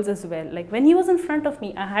to girls as well. Like when he was in front of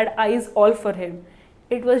me, I had eyes all for him.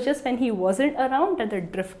 It was just when he wasn't around that the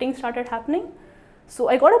drifting started happening. So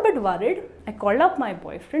I got a bit worried. I called up my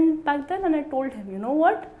boyfriend back then and I told him, you know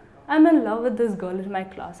what? I'm in love with this girl in my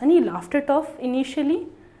class. And he laughed it off initially.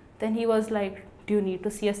 Then he was like, do you need to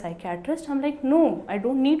see a psychiatrist? I'm like, no, I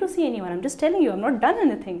don't need to see anyone. I'm just telling you, I'm not done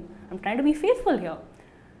anything. I'm trying to be faithful here.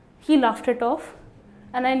 He laughed it off.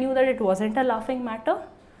 And I knew that it wasn't a laughing matter.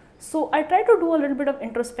 So I tried to do a little bit of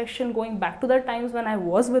introspection going back to the times when I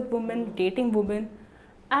was with women, dating women.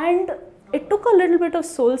 And it took a little bit of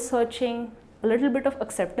soul searching, a little bit of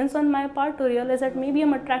acceptance on my part to realize that maybe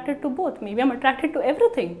I'm attracted to both. Maybe I'm attracted to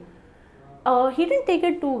everything. He didn't take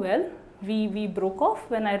it too well. We broke off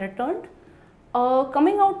when I returned.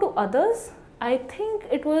 Coming out to others, I think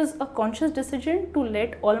it was a conscious decision to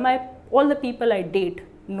let all the people I date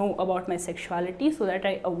know about my sexuality so that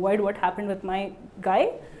I avoid what happened with my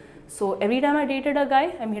guy. So every time I dated a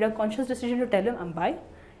guy, I made a conscious decision to tell him I'm bi.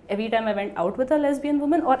 Every time I went out with a lesbian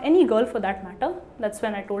woman or any girl for that matter, that's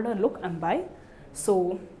when I told her, look, I'm bi.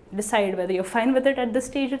 So decide whether you're fine with it at this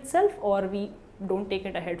stage itself or we don't take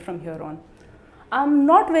it ahead from here on. I'm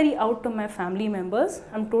not very out to my family members.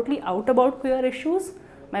 I'm totally out about queer issues.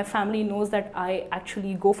 My family knows that I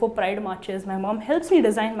actually go for pride marches. My mom helps me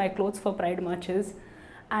design my clothes for pride marches.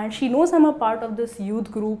 And she knows I'm a part of this youth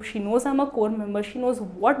group. She knows I'm a core member. She knows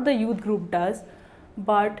what the youth group does.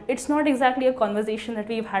 But it's not exactly a conversation that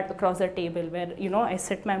we've had across the table where, I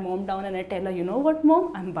sit my mom down and I tell her, you know what,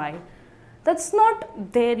 Mom, I'm bi. That's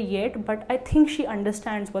not there yet, but I think she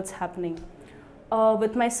understands what's happening.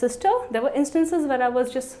 With my sister, there were instances where I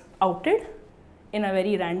was just outed in a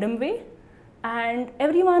very random way. And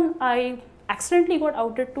everyone I accidentally got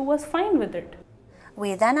outed to was fine with it.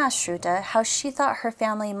 We then asked Shruta how she thought her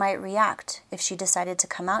family might react if she decided to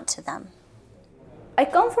come out to them. I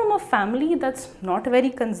come from a family that's not very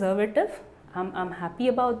conservative. I'm happy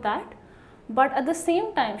about that. But at the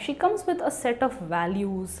same time, she comes with a set of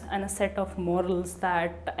values and a set of morals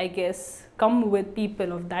that I guess come with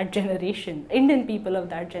people of that generation, Indian people of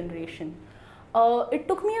that generation. It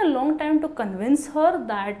took me a long time to convince her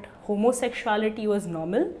that homosexuality was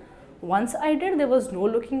normal. Once I did, there was no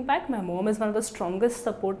looking back. My mom is one of the strongest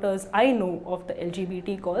supporters I know of the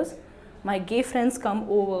LGBT cause. My gay friends come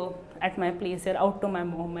over at my place, they're out to my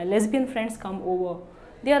mom. My lesbian friends come over,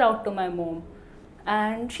 they're out to my mom.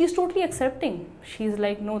 And she's totally accepting. She's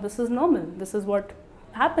like, no, this is normal. This is what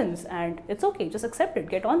happens and it's okay, just accept it,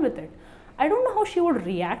 get on with it. I don't know how she would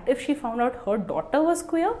react if she found out her daughter was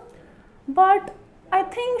queer, but I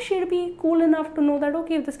think she'd be cool enough to know that,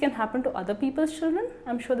 okay, if this can happen to other people's children,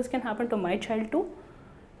 I'm sure this can happen to my child too.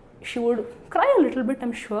 She would cry a little bit,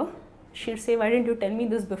 I'm sure. She'd say, why didn't you tell me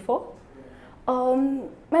this before?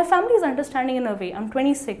 My family is understanding in a way. I'm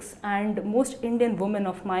 26 and most Indian women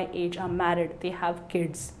of my age are married. They have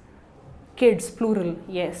kids. Kids, plural,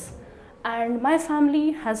 yes. And my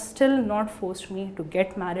family has still not forced me to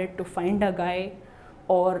get married, to find a guy,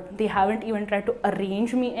 or they haven't even tried to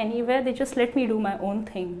arrange me anywhere. They just let me do my own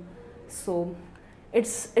thing. So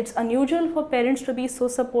it's unusual for parents to be so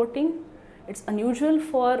supporting. It's unusual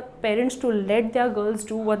for parents to let their girls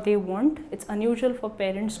do what they want. It's unusual for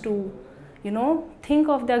parents to, think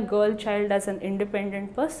of their girl child as an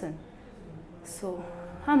independent person. So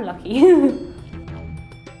I'm lucky.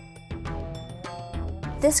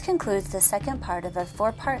 This concludes the second part of a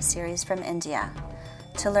 4-part series from India.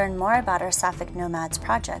 To learn more about our Sapphic Nomads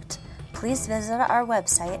project, please visit our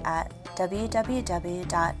website at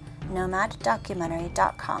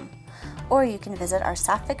www.nomaddocumentary.com, or you can visit our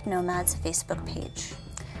Sapphic Nomads Facebook page.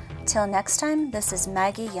 Till next time, this is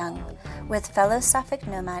Maggie Young with fellow Sapphic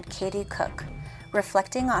nomad Katie Cook,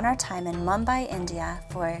 reflecting on our time in Mumbai, India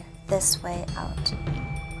for This Way Out.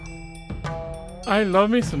 I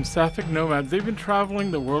love me some Sapphic nomads. They've been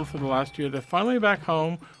traveling the world for the last year. They're finally back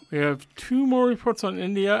home. We have 2 more reports on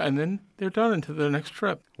India, and then they're done into their next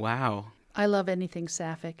trip. Wow. I love anything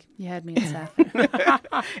Sapphic. You had me at Sapphic.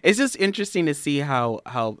 It's just interesting to see how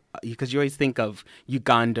because you always think of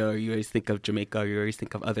Uganda, or you always think of Jamaica, or you always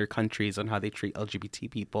think of other countries and how they treat LGBT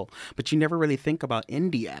people, but you never really think about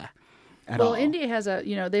India. Well, India has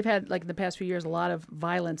they've had, like, in the past few years, a lot of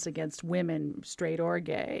violence against women, straight or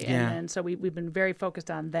gay. Yeah. And so we've been very focused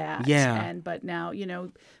on that. Yeah. But now,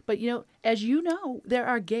 as you know, there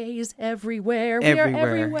are gays everywhere. We Everywhere. are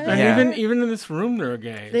everywhere. And even in this room, there are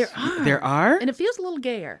gays. There are? And it feels a little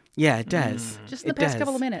gayer. Yeah, it does. Just in the past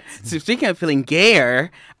couple of minutes. So speaking of feeling gayer,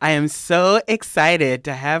 I am so excited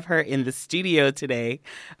to have her in the studio today.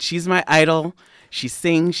 She's my idol. She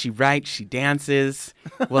sings, she writes, she dances.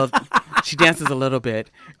 Well, she dances a little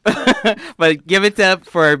bit. But give it up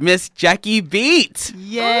for Miss Jackie Beat.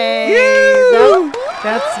 Yay!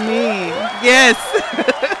 That's me. Yes.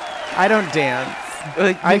 I don't dance.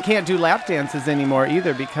 I can't do lap dances anymore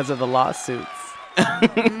either because of the lawsuits.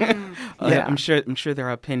 Yeah, I'm sure they're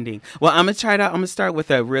up pending. Well, I'm gonna start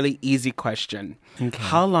with a really easy question. Okay.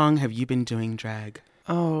 How long have you been doing drag?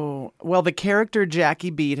 Oh, well, the character Jackie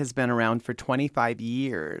Beat has been around for 25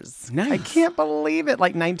 years. Nice. I can't believe it.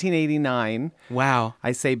 Like 1989. Wow.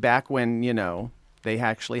 I say back when, they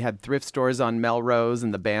actually had thrift stores on Melrose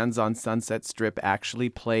and the bands on Sunset Strip actually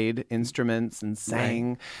played instruments and sang.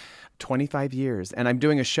 Right. 25 years. And I'm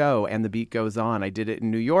doing a show and the beat goes on. I did it in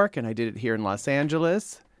New York and I did it here in Los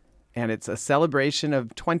Angeles. And it's a celebration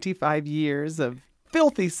of 25 years of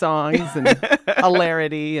filthy songs and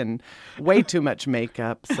hilarity and way too much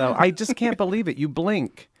makeup. So I just can't believe it. You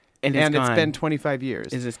blink. And it's been 25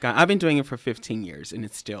 years. It's gone. I've been doing it for 15 years and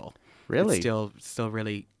it's still. Really? It still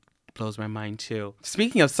really blows my mind too.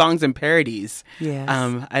 Speaking of songs and parodies, yes.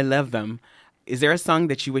 I love them. Is there a song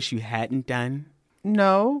that you wish you hadn't done?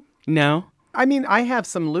 No. No? I mean, I have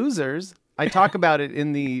some losers. I talk about it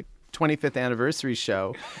in the 25th anniversary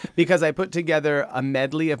show because I put together a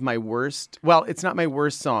medley of my worst. Well, it's not my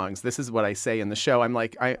worst songs. This is what I say in the show. I'm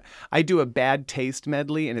like, I do a bad taste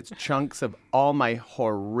medley and it's chunks of all my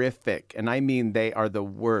horrific, and I mean they are the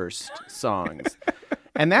worst songs.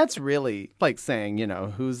 And that's really like saying,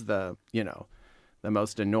 who's the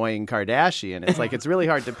most annoying Kardashian. It's like, it's really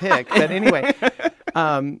hard to pick. But anyway,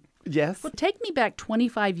 yes. Well, take me back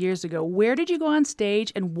 25 years ago. Where did you go on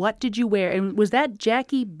stage and what did you wear? And was that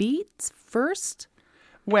Jackie Beats first?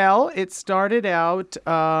 Well, it started out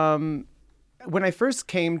when I first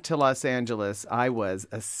came to Los Angeles, I was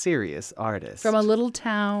a serious artist. From a little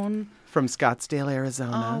town. From Scottsdale,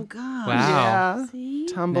 Arizona. Oh, God. Wow. Yeah. See?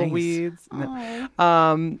 Tumbleweeds. Nice.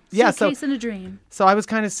 Suitcase and a dream. So I was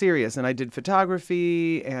kind of serious, and I did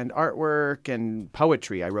photography and artwork and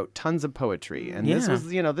poetry. I wrote tons of poetry, and this was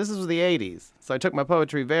the 80s. So I took my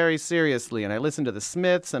poetry very seriously, and I listened to the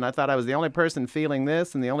Smiths, and I thought I was the only person feeling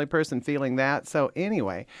this and the only person feeling that. So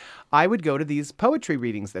anyway, I would go to these poetry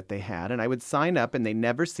readings that they had, and I would sign up, and they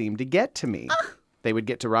never seemed to get to me. They would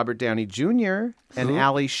get to Robert Downey Jr. and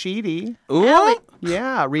Ally Sheedy. Ooh.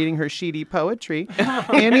 Yeah, reading her Sheedy poetry.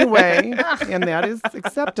 Anyway, and that is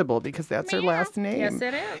acceptable because that's her last name. Yes,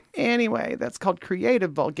 it is. Anyway, that's called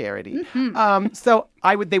creative vulgarity. Mm-hmm. So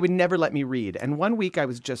they would never let me read. And one week I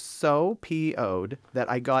was just so PO'd that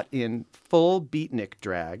I got in full beatnik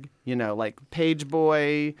drag, like page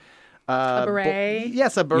boy. A beret.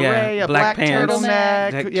 Yes, a beret, a black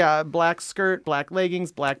turtleneck. Turtleneck. Black skirt, black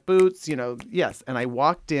leggings, black boots, yes. And I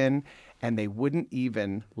walked in, and they wouldn't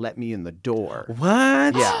even let me in the door.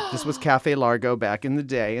 What? Yeah, this was Cafe Largo back in the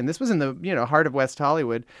day, and this was in the heart of West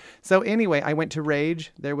Hollywood. So anyway, I went to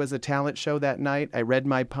Rage. There was a talent show that night. I read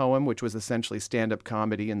my poem, which was essentially stand-up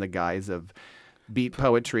comedy in the guise of beat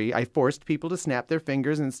poetry. I forced people to snap their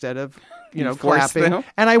fingers instead of, clapping. Them?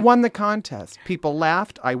 And I won the contest. People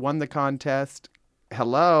laughed. I won the contest.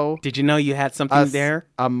 Hello. Did you know you had something there?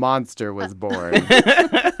 A monster was born.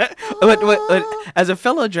 As a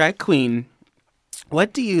fellow drag queen,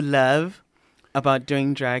 what do you love about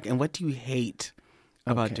doing drag and what do you hate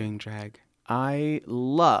about doing drag? I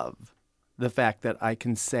love the fact that I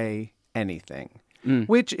can say anything.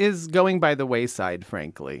 Which is going by the wayside,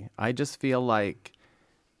 frankly. I just feel like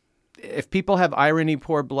if people have irony,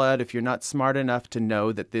 poor blood, if you're not smart enough to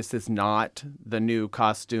know that this is not the new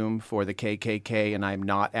costume for the KKK and I'm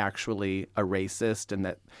not actually a racist and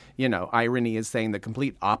that, irony is saying the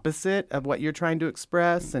complete opposite of what you're trying to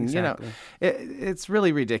express. And, Exactly. It's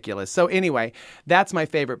really ridiculous. So anyway, that's my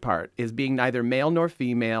favorite part is being neither male nor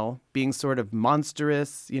female, being sort of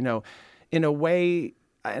monstrous, in a way.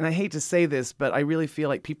 And I hate to say this, but I really feel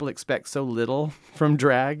like people expect so little from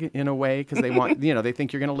drag in a way because they want, they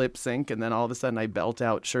think you're going to lip sync. And then all of a sudden I belt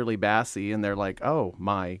out Shirley Bassey and they're like, oh,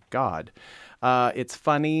 my God. It's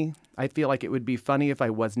funny. I feel like it would be funny if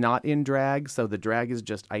I was not in drag. So the drag is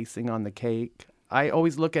just icing on the cake. I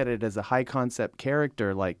always look at it as a high concept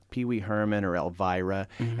character like Pee Wee Herman or Elvira.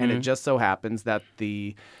 And it just so happens that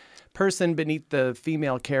the person beneath the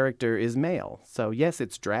female character is male. So yes,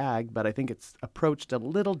 it's drag, but I think it's approached a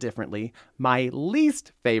little differently. My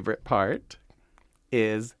least favorite part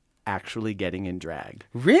is actually getting in drag.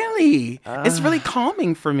 Really? It's really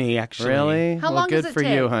calming for me, actually. Really? How well, long good does it for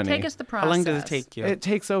take? you, honey. Take us the process. How long does it take you? It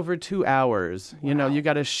takes over 2 hours. Wow. You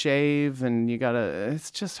got to shave and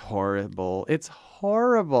it's just horrible. It's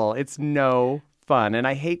horrible. It's no fun. And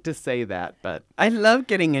I hate to say that, but I love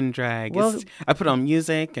getting in drag. Well, I put on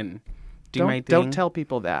music and do my thing. Don't tell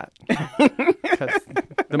people that. Because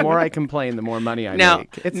the more I complain, the more money I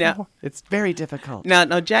make. It's very difficult.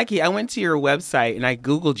 Now, Jackie, I went to your website and I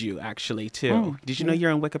Googled you actually too. Oh, Did you know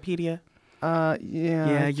you're on Wikipedia? Yeah.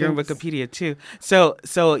 Yeah, you're on Wikipedia too. So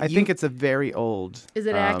I think it's a very old. Is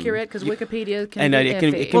it accurate? Because Wikipedia can I know, be it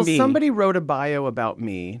can iffy. be. Somebody wrote a bio about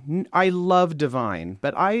me. I love Divine,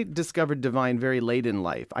 but I discovered Divine very late in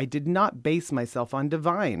life. I did not base myself on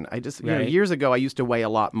Divine. I just, years ago, I used to weigh a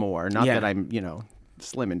lot more. Not that I'm,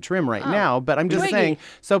 slim and trim right now, but I'm just saying.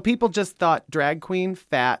 So people just thought drag queen,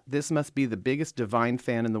 fat. This must be the biggest Divine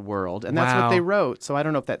fan in the world, and that's what they wrote. So I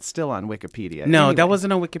don't know if that's still on Wikipedia. No, anyway. that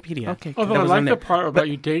wasn't on Wikipedia. Okay. Although I like the part about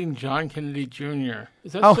you dating John Kennedy Jr.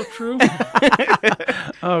 Is that still true?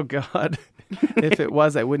 Oh God. If it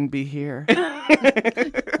was, I wouldn't be here.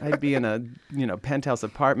 I'd be in a penthouse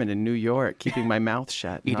apartment in New York, keeping my mouth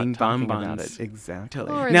shut, eating not talking bonbons. about it.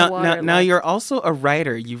 Exactly. Now you're also a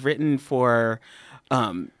writer. You've written for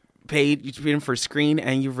you've written for screen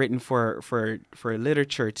and you've written for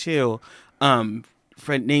literature too.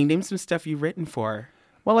 Name some stuff you've written for.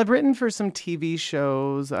 Well, I've written for some TV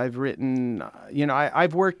shows. I've written,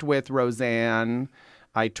 I've worked with Roseanne.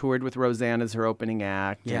 I toured with Roseanne as her opening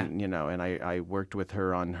act, and and I worked with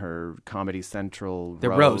her on her Comedy Central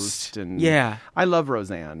Roast. And yeah, I love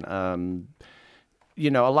Roseanne.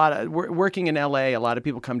 working in LA, a lot of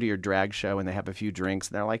people come to your drag show and they have a few drinks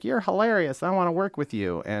and they're like, "You're hilarious. I want to work with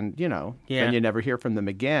you." And, then you never hear from them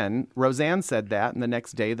again. Roseanne said that, and the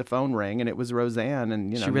next day the phone rang and it was Roseanne,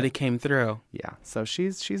 and she really came through. Yeah. So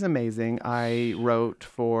she's amazing. I wrote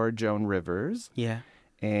for Joan Rivers. Yeah.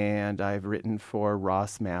 And I've written for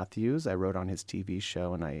Ross Matthews. I wrote on his TV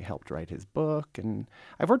show and I helped write his book, and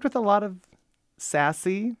I've worked with a lot of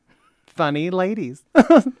sassy, funny ladies.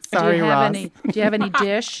 Sorry, Ross. Do you have any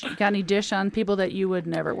dish? You got any dish on people that you would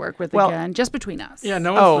never work with again? Just between us. Yeah,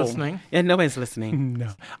 no one's listening. Yeah, nobody's listening.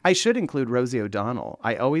 No. I should include Rosie O'Donnell.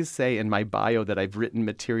 I always say in my bio that I've written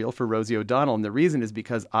material for Rosie O'Donnell, and the reason is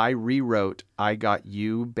because I rewrote I Got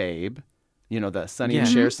You, Babe, the Sonny and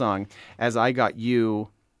Cher song, as I Got You,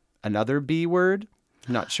 another B word.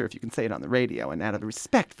 I'm not sure if you can say it on the radio, and out of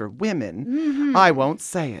respect for women, I won't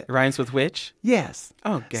say it. Rhymes with which? Yes.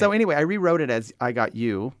 Oh, good. So anyway, I rewrote it as I Got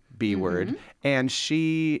You, B word, and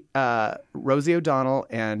she, Rosie O'Donnell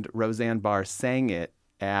and Roseanne Barr sang it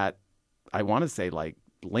at, I want to say like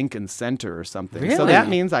Lincoln Center or something. Really? So that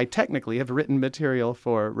means I technically have written material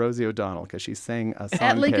for Rosie O'Donnell because she sang a song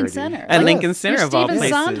at Lincoln parody. Center. At Lincoln Center of all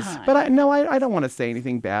places. Sondheim. But I don't want to say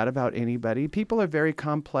anything bad about anybody. People are very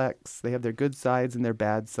complex. They have their good sides and their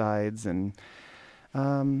bad sides, and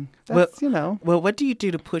that's, Well, what do you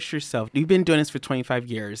do to push yourself? You've been doing this for 25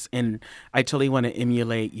 years, and I totally want to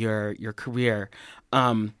emulate your career.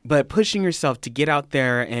 But pushing yourself to get out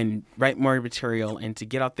there and write more material and to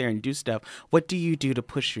get out there and do stuff, what do you do to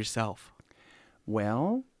push yourself?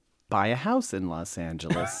 Well, buy a house in Los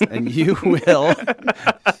Angeles and you'll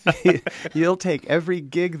take every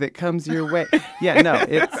gig that comes your way. Yeah, no,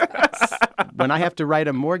 it's when I have to write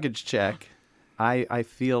a mortgage check, I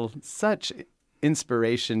feel such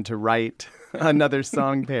inspiration to write another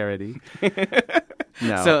song parody.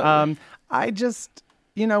 No. So, I just,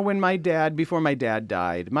 before my dad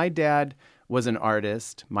died, my dad was an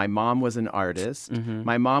artist. My mom was an artist.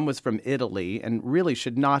 My mom was from Italy and really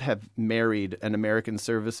should not have married an American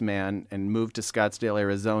serviceman and moved to Scottsdale,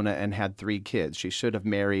 Arizona, and had 3 kids. She should have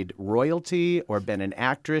married royalty or been an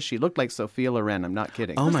actress. She looked like Sophia Loren. I'm not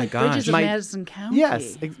kidding. Oh, my gosh. Bridges of Madison County.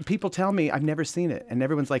 Yes. People tell me, I've never seen it. And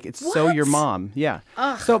everyone's like, it's so your mom. Yeah.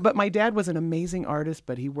 Ugh. But my dad was an amazing artist,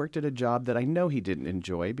 but he worked at a job that I know he didn't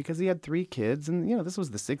enjoy because he had 3 kids. And, this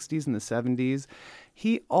was the 60s and the 70s.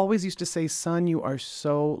 He always used to say, "Son, you are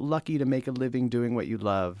so lucky to make a living doing what you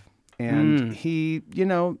love." And he,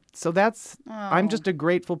 so that's, I'm just a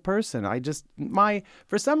grateful person.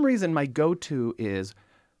 For some reason, my go-to is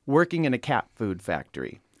working in a cat food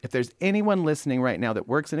factory. If there's anyone listening right now that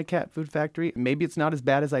works in a cat food factory, maybe it's not as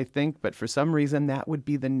bad as I think, but for some reason, that would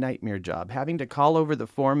be the nightmare job. Having to call over the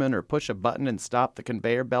foreman or push a button and stop the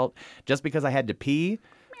conveyor belt just because I had to pee.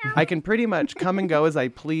 I can pretty much come and go as I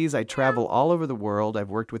please. I travel all over the world. I've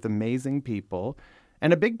worked with amazing people.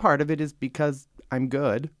 And a big part of it is because I'm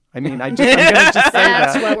good. I mean, I'm going to just say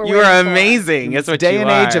that. You are amazing. That's what day you and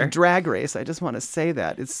are. age of Drag Race. I just want to say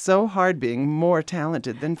that. It's so hard being more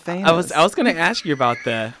talented than famous. I was going to ask you about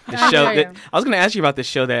the show. I was going to ask you about the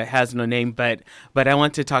show that has no name, but I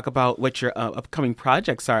want to talk about what your upcoming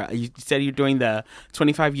projects are. You said you're doing the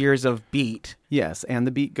 25 years of Beat. Yes, and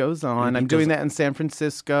the beat goes on. I'm doing that in San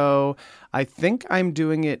Francisco. I think I'm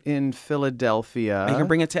doing it in Philadelphia. Are you going to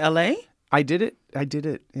bring it to L.A.? I did it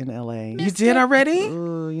in L.A. You did already?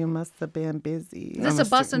 Oh, you must have been busy. Is this a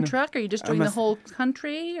bus and truck? Are you just doing the whole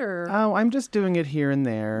country, or? Oh, I'm just doing it here and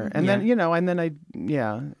there, and then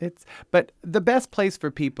But the best place for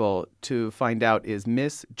people to find out is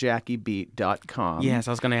MissJackieBeat.com. Yes,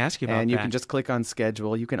 I was going to ask you about that. And you can just click on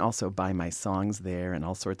schedule. You can also buy my songs there and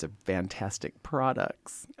all sorts of fantastic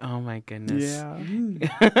products. Oh my goodness. Yeah.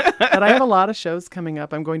 But I have a lot of shows coming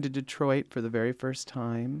up. I'm going to Detroit for the very first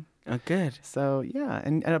time. Oh, good. So, yeah.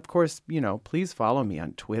 And of course, please follow me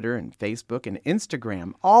on Twitter and Facebook and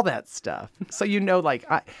Instagram, all that stuff. So,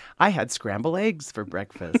 I had scrambled eggs for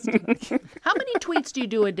breakfast. How many tweets do you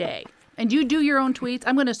do a day? And do you do your own tweets?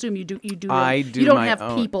 I'm going to assume you do. I do. You don't my have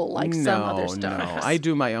own. people like some other stars. No, I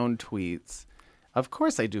do my own tweets. Of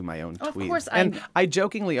course I do my own tweets. Of course I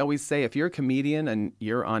jokingly always say, if you're a comedian and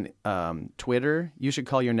you're on Twitter, you should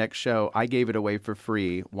call your next show, "I gave it away for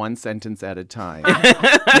free, 1 sentence at a time."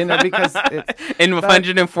 Because it's... In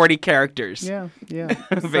 140 characters. Yeah.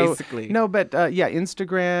 Basically.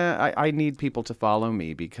 Instagram, I need people to follow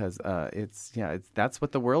me because that's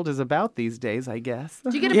what the world is about these days, I guess.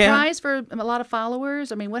 Do you get a prize for a lot of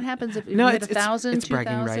followers? I mean, what happens if you get 1,000, 2,000? It's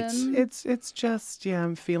bragging rights. It's just,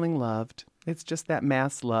 I'm feeling loved. It's just that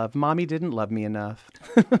mass love. Mommy didn't love me enough.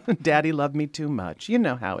 Daddy loved me too much. You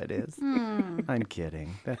know how it is. I'm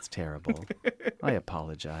kidding. That's terrible. I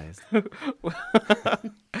apologize.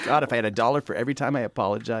 God, if I had $1 for every time I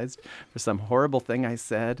apologized for some horrible thing I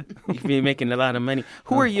said. You'd be making a lot of money.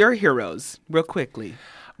 Who are your heroes, real quickly?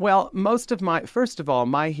 Well, first of all,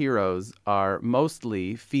 my heroes are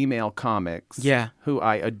mostly female comics who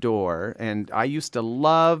I adore. And I used to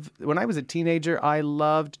when I was a teenager, I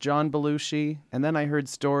loved John Belushi. And then I heard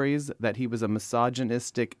stories that he was a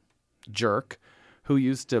misogynistic jerk who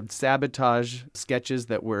used to sabotage sketches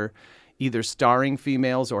that were either starring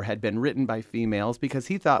females or had been written by females because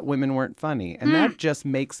he thought women weren't funny. And that just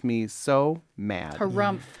makes me so mad.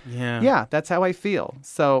 Harumph. Yeah, that's how I feel.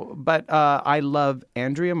 So, but I love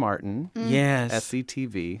Andrea Martin. Yes.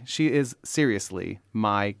 SCTV. She is seriously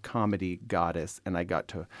my comedy goddess. And I got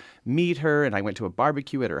to meet her, and I went to a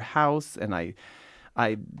barbecue at her house, and I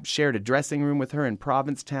shared a dressing room with her in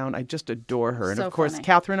Provincetown. I just adore her. And So of course, funny.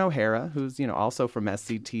 Catherine O'Hara, who's, also from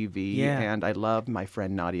SCTV. Yeah. And I love my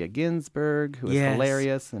friend Nadia Ginsburg, who is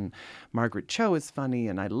hilarious. And Margaret Cho is funny.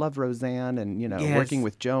 And I love Roseanne. And, working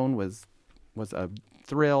with Joan was a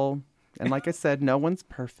thrill. And like I said, no one's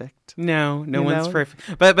perfect. No one's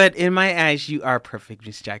perfect. But in my eyes, you are perfect,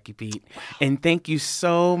 Miss Jackie Beat. Wow. And thank you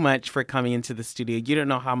so much for coming into the studio. You don't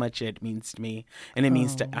know how much it means to me, and it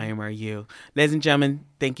means to IMRU. Ladies and gentlemen,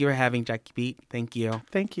 thank you for having Jackie Beat. Thank you.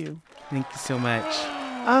 Thank you. Thank you so much.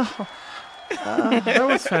 That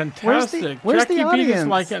was fantastic. Where's Jackie the Beat is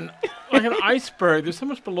audience? like an iceberg. There's so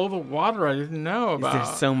much below the water I didn't know about.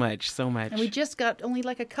 There's so much. And we just got only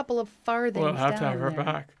like a couple of farthings We'll have to down have her there.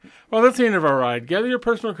 back. Well, that's the end of our ride. Gather your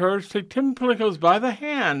personal courage, take Tim Plicos by the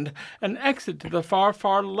hand, and exit to the far,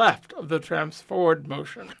 far left of the tramp's forward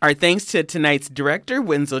motion. Our thanks to tonight's director,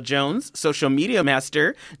 Wenzel Jones, social media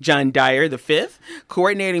master, John Dyer V,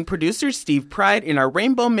 coordinating producer, Steve Pride, and our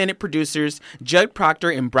Rainbow Minute producers, Judd Proctor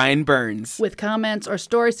and Brian Burns. With comments or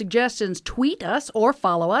story suggestions, tweet us or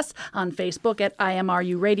follow us on Facebook at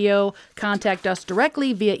IMRU Radio. Contact us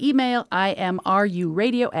directly via email,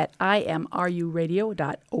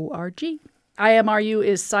 imruradio@imruradio.org. IMRU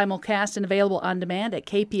is simulcast and available on demand at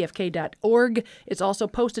kpfk.org. It's also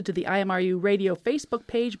posted to the IMRU Radio Facebook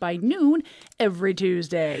page by noon every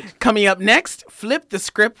Tuesday. Coming up next, Flip the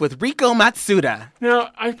Script with Rico Matsuda.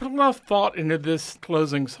 Now, I put a lot of thought into this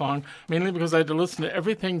closing song, mainly because I had to listen to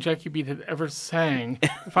everything Jackie Beat had ever sang to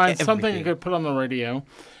find something I could put on the radio.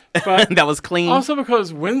 But that was clean. Also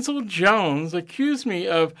because Wenzel Jones accused me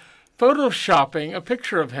of photoshopping a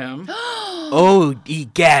picture of him. Oh,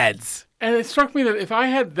 egads. And it struck me that if I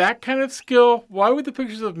had that kind of skill, why would the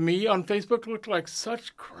pictures of me on Facebook look like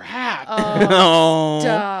such crap?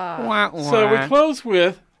 Stop. Wah, wah. So we close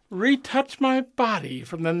with Retouch My Body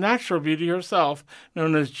from the natural beauty herself,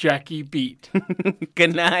 known as Jackie Beat.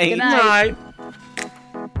 Good night. Good night.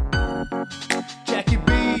 Jackie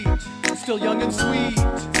Beat, still young and sweet.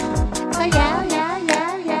 Oh, yeah, yeah,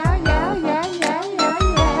 yeah, yeah, yeah, yeah, yeah, yeah.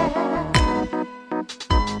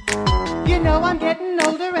 You know I'm getting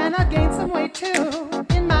older and I gained some weight too.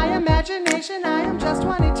 In my imagination I am just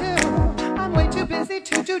 22. I'm way too busy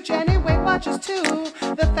to do Jenny Weight Watchers too.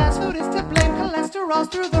 The fast food is to blame, cholesterol's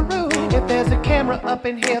through the roof. If there's a camera up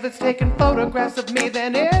in here that's taking photographs of me,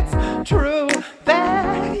 then it's true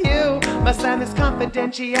that you must sign this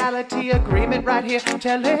confidentiality agreement right here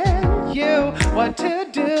telling you what to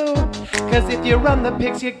do. Cause if you run the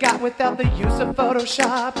pics you got without the use of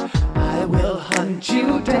Photoshop, I will hunt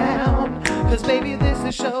you down. Cause baby, this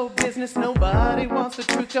is show business. Nobody wants the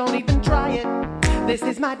truth, don't even try it. This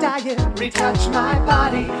is my diet. Retouch my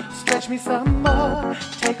body, stretch me some more.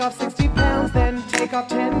 Take off 60 pounds, then take off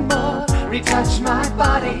 10 more. Retouch my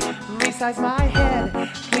body, resize my head.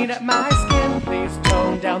 Clean up my skin, please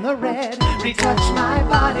tone down the red. Retouch my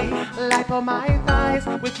body, lipo my thighs.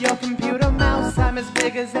 With your computer mouse, I'm as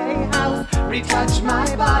big as a house. Retouch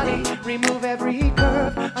my body, remove every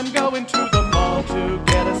curve. I'm going to the mall to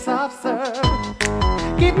get a soft serve.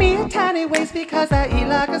 Give me a tiny waist because I eat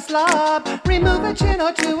like a slob. Remove a chin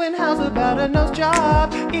or two and how's about a nose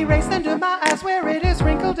job? Erase under my eyes where it is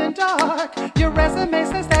wrinkled and dark. Your resume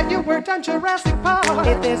says that you worked on Jurassic Park.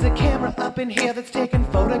 If there's a camera up in here that's taking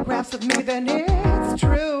photographs of me, then it's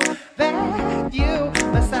true that you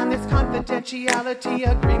must sign this confidentiality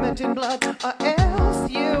agreement in blood, or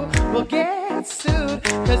else you will get sued.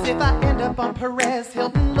 Cause if I end up on Perez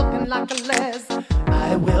Hilton looking like a Les,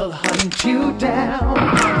 I will hunt you down.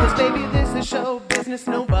 Cause baby, this is show business.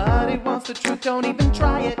 Nobody wants the truth, don't even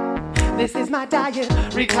try it. This is my diet,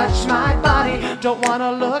 retouch my body. Don't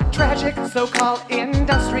wanna look tragic, so-called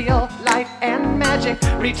industrial life and magic.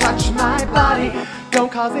 Retouch my body,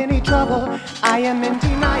 don't cause any trouble. I am in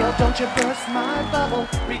denial, don't you burst my bubble.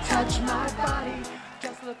 Retouch my body,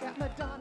 just look at Madonna.